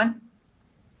funny one.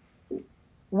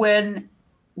 When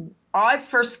I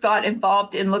first got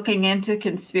involved in looking into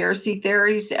conspiracy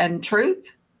theories and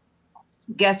truth,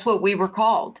 guess what we were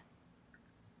called?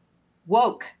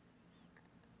 Woke.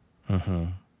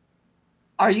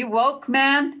 Are you woke,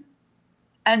 man?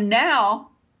 And now,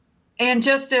 in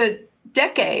just a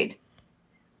decade,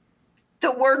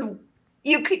 the word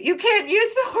you can't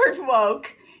use the word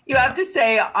woke. You have to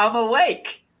say I'm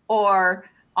awake or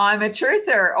I'm a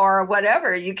truther or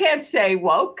whatever. You can't say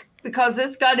woke because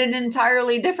it's got an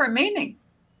entirely different meaning.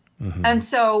 Mm-hmm. And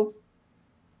so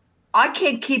I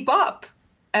can't keep up.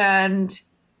 And,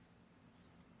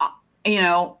 you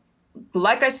know,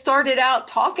 like I started out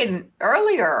talking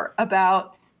earlier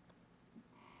about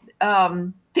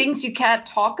things you can't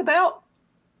talk about.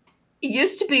 It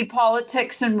used to be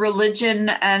politics and religion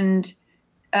and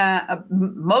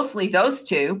mostly those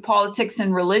two, politics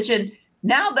and religion.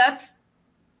 Now that's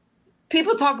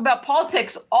people talk about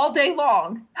politics all day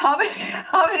long. How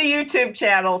many YouTube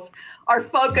channels are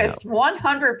focused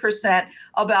 100%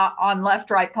 on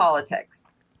left-right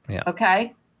politics? Yeah.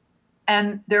 Okay.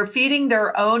 And they're feeding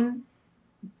their own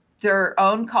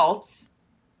cults.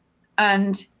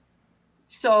 And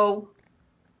so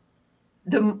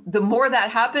the more that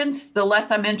happens, the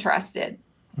less I'm interested.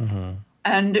 Mm-hmm.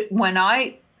 And when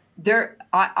I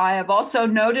have also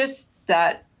noticed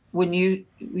that when you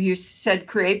said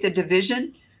create the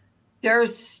division,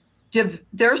 there's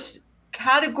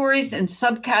categories and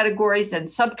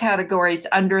subcategories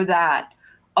under that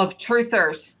of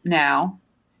truthers now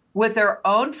with their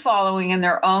own following and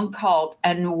their own cult.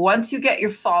 And once you get your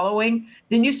following,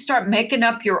 then you start making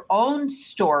up your own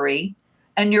story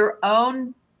and your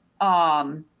own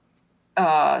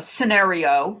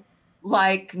scenario,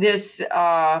 like this.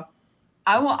 I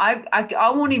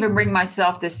won't even bring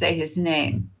myself to say his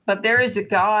name, but there is a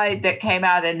guy that came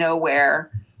out of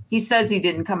nowhere. He says he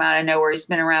didn't come out of nowhere. He's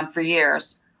been around for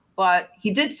years, but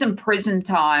he did some prison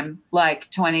time, like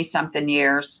 20 something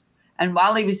years. And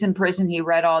while he was in prison, he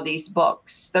read all these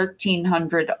books,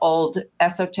 1,300 old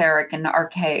esoteric and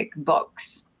archaic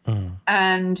books,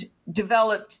 and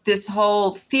developed this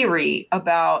whole theory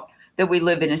about that we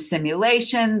live in a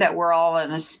simulation, that we're all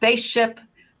in a spaceship,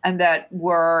 and that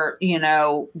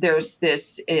there's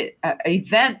this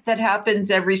event that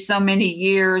happens every so many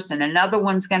years, and another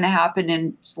one's going to happen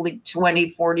in like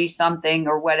 2040 something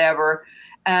or whatever.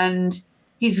 And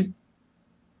he's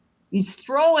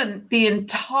throwing the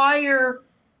entire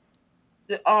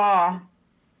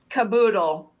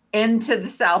caboodle into the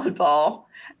salad bowl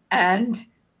and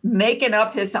making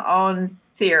up his own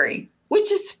theory,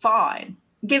 which is fine.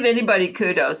 Give anybody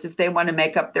kudos if they want to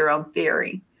make up their own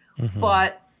theory. Mm-hmm.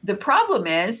 But the problem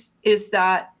is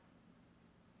that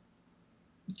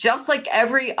just like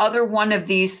every other one of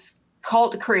these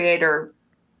cult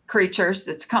creatures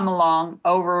that's come along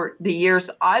over the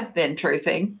years I've been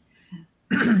truthing,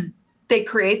 they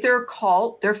create their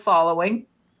cult, their following,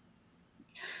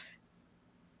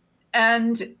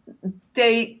 and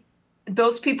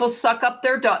those people suck up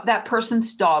that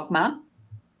person's dogma,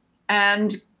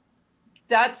 and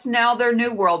that's now their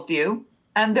new worldview,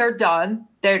 and they're done.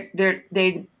 They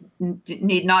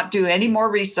need not do any more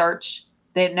research.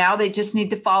 They just need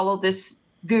to follow this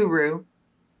guru,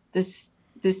 this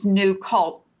new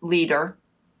cult leader,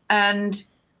 and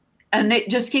it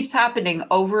just keeps happening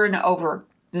over and over.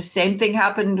 The same thing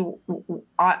happened.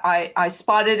 I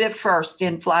spotted it first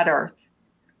in Flat Earth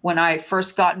when I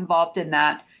first got involved in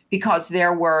that, because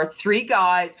there were three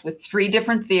guys with three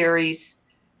different theories,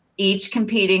 each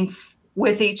competing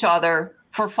with each other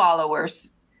for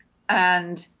followers.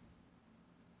 And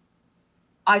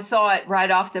I saw it right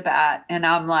off the bat, and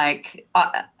I'm like,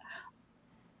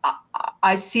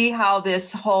 I see how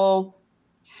this whole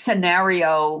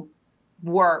scenario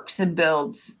works and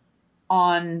builds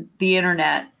on the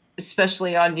internet,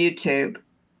 especially on YouTube,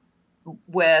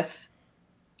 with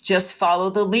just follow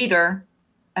the leader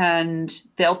and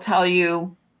they'll tell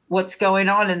you what's going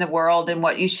on in the world and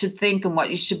what you should think and what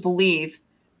you should believe.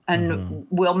 And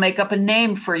we'll make up a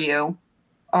name for you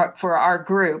or for our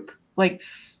group, like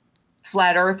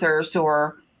Flat Earthers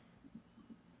or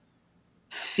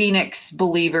Phoenix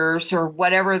believers or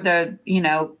whatever the,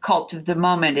 cult of the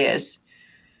moment is.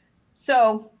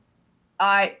 So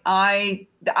I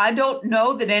don't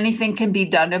know that anything can be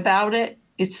done about it.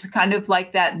 It's kind of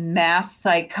like that mass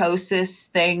psychosis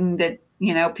thing that,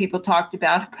 people talked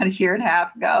about a year and a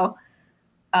half ago,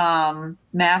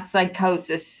 mass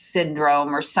psychosis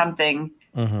syndrome or something.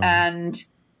 Mm-hmm. And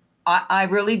I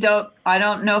really don't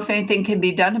know if anything can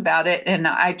be done about it. And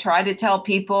I try to tell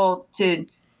people to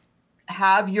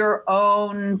have your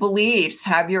own beliefs,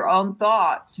 have your own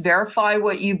thoughts, verify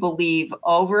what you believe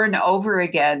over and over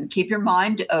again, keep your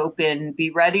mind open,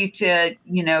 be ready to,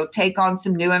 take on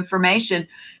some new information.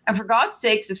 And for God's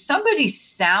sakes, if somebody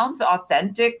sounds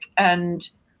authentic and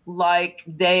like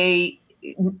they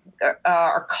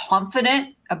are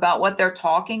confident about what they're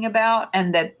talking about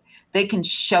and that they can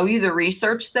show you the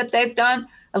research that they've done,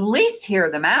 at least hear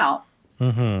them out.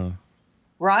 Mm-hmm.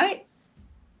 Right?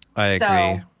 I agree.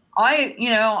 So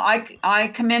I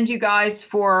commend you guys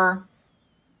for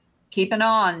keeping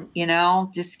on,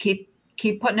 just keep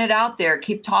putting it out there,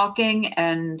 keep talking,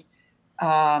 and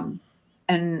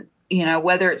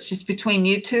whether it's just between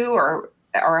you two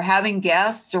or having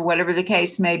guests or whatever the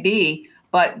case may be,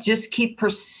 but just keep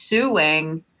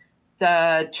pursuing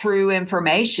the true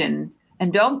information,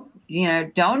 and don't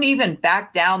even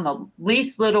back down the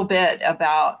least little bit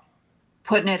about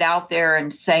putting it out there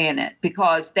and saying it,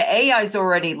 because the AI is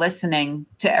already listening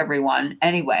to everyone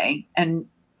anyway. And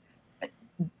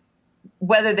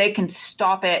whether they can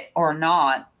stop it or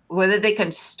not, whether they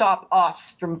can stop us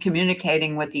from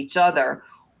communicating with each other,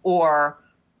 or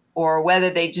whether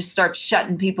they just start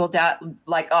shutting people down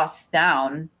like us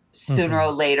down sooner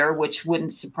or later, which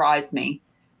wouldn't surprise me.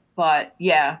 But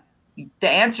yeah, the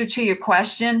answer to your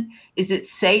question is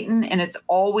it's Satan, and it's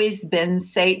always been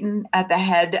Satan at the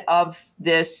head of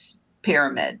this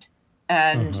pyramid.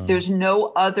 And there's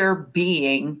no other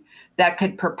being that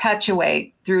could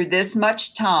perpetuate through this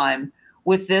much time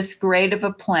with this great of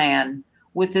a plan,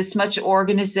 with this much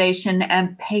organization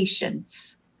and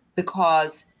patience,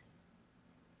 because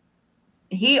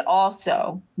he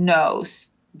also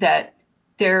knows that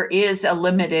there is a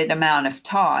limited amount of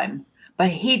time, but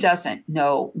he doesn't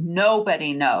know.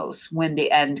 Nobody knows when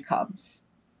the end comes.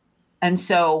 And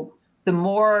so the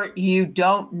more you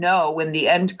don't know when the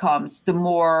end comes, the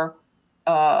more,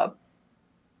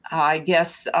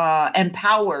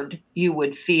 empowered you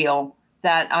would feel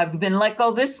that I've been let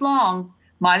go this long,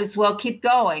 might as well keep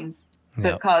going,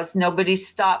 because nobody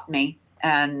stopped me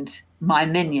and my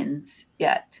minions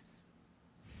yet.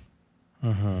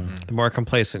 The more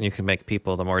complacent you can make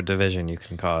people, the more division you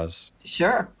can cause.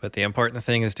 Sure. But the important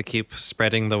thing is to keep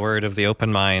spreading the word of the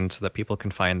open mind so that people can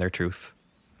find their truth.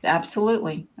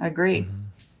 Absolutely. Agree.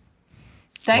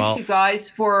 Thanks, you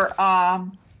guys, for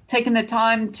taking the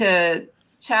time to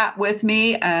chat with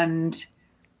me and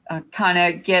kind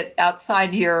of get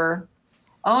outside your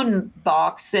own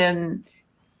box and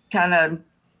kind of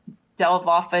delve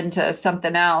off into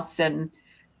something else. And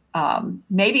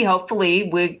maybe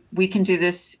hopefully we can do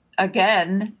this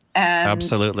again. And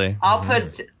absolutely. I'll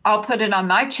put it on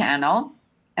my channel,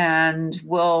 and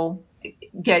we'll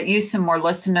get you some more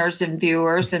listeners and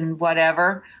viewers and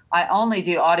whatever. I only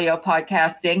do audio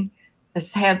podcasting,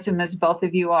 as handsome as both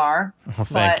of you are. Well,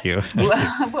 thank you.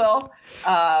 Well,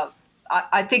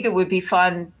 I think it would be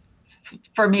fun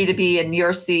for me to be in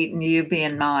your seat and you be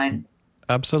in mine.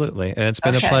 Absolutely. And it's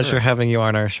been a pleasure having you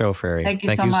on our show, Frary. Thank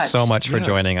you so much for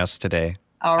joining us today.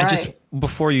 All right. And just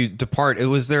before you depart,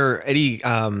 was there any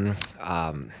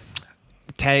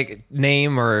tag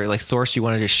name or like source you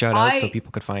wanted to shout out so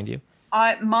people could find you?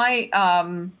 My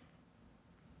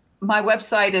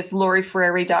website is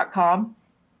lauriefrary.com.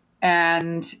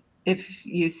 And if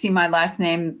you see my last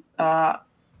name or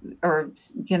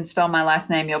can spell my last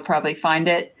name, you'll probably find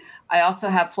it. I also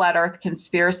have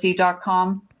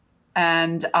flatearthconspiracy.com.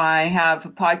 And I have a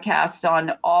podcast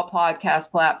on all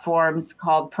podcast platforms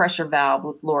called Pressure Valve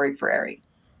with Laurie Frary.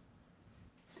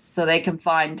 So they can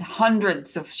find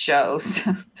hundreds of shows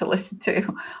to listen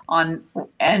to on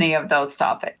any of those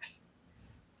topics.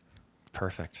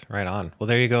 Perfect. Right on. Well,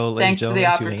 there you go, ladies and gentlemen.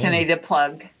 Thanks for the opportunity to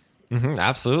plug.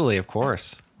 Absolutely. Of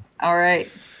course. All right.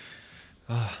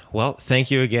 Well, thank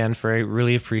you again, Frary.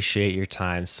 Really appreciate your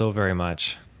time so very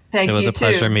much. Thank you. It was a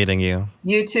pleasure meeting you.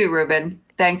 You too, Ruben.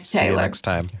 Thanks, Taylor. See you next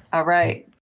time. All right.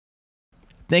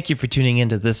 Thank you for tuning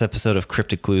into this episode of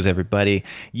Cryptic Clues, everybody.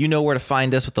 You know where to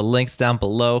find us with the links down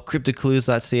below.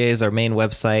 CrypticClues.ca is our main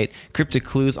website. Cryptic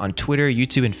Clues on Twitter,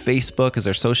 YouTube, and Facebook is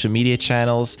our social media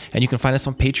channels. And you can find us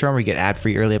on Patreon where you get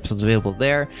ad-free early episodes available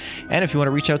there. And if you want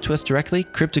to reach out to us directly,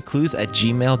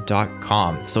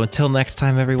 crypticclues@gmail.com. So until next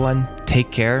time, everyone,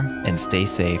 take care and stay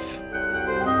safe.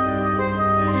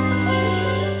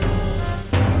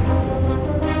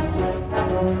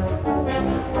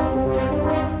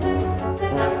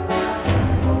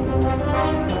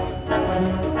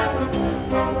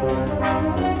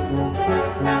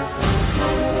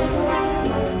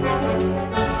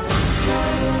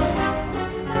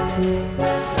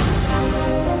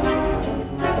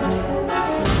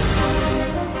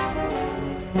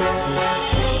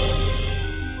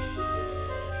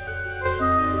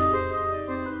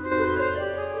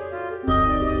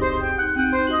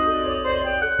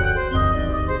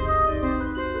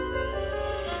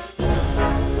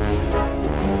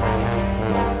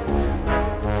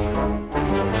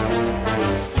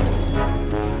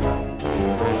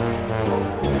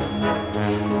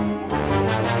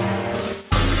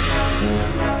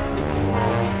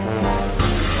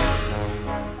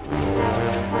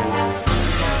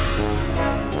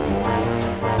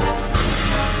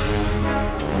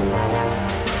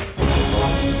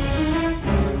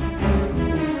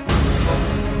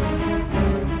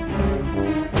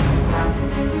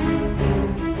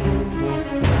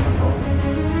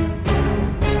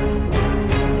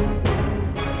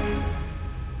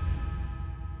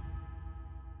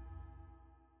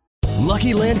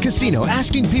 Lucky Land Casino,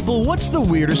 asking people, what's the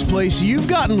weirdest place you've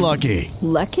gotten lucky?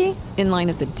 Lucky? In line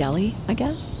at the deli, I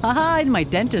guess? Aha, in my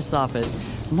dentist's office.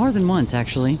 More than once,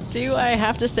 actually. Do I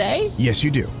have to say? Yes,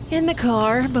 you do. In the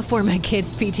car before my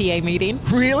kids' PTA meeting.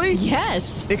 Really?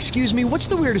 Yes. Excuse me, what's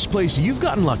the weirdest place you've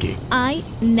gotten lucky? I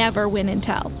never win and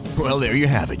tell. Well, there you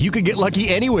have it. You can get lucky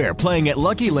anywhere, playing at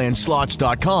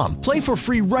LuckyLandSlots.com. Play for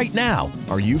free right now.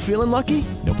 Are you feeling lucky?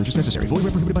 No purchase necessary. Void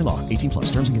where prohibited by law.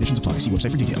 18+. Terms and conditions apply. See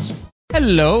website for details.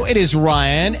 Hello, it is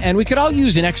Ryan, and we could all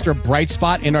use an extra bright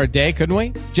spot in our day, couldn't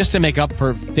we? Just to make up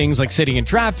for things like sitting in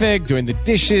traffic, doing the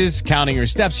dishes, counting your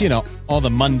steps, you know, all the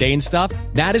mundane stuff.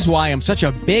 That is why I'm such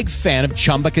a big fan of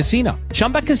Chumba Casino.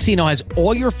 Chumba Casino has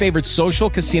all your favorite social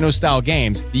casino-style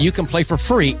games that you can play for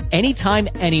free anytime,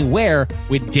 anywhere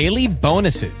with daily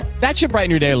bonuses. That should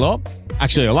brighten your day a little.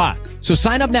 Actually, a lot. So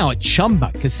sign up now at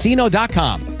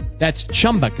ChumbaCasino.com. That's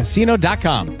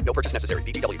ChumbaCasino.com. No purchase necessary.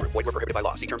 VGW Group. Void where prohibited by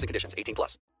law. See terms and conditions.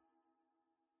 18+.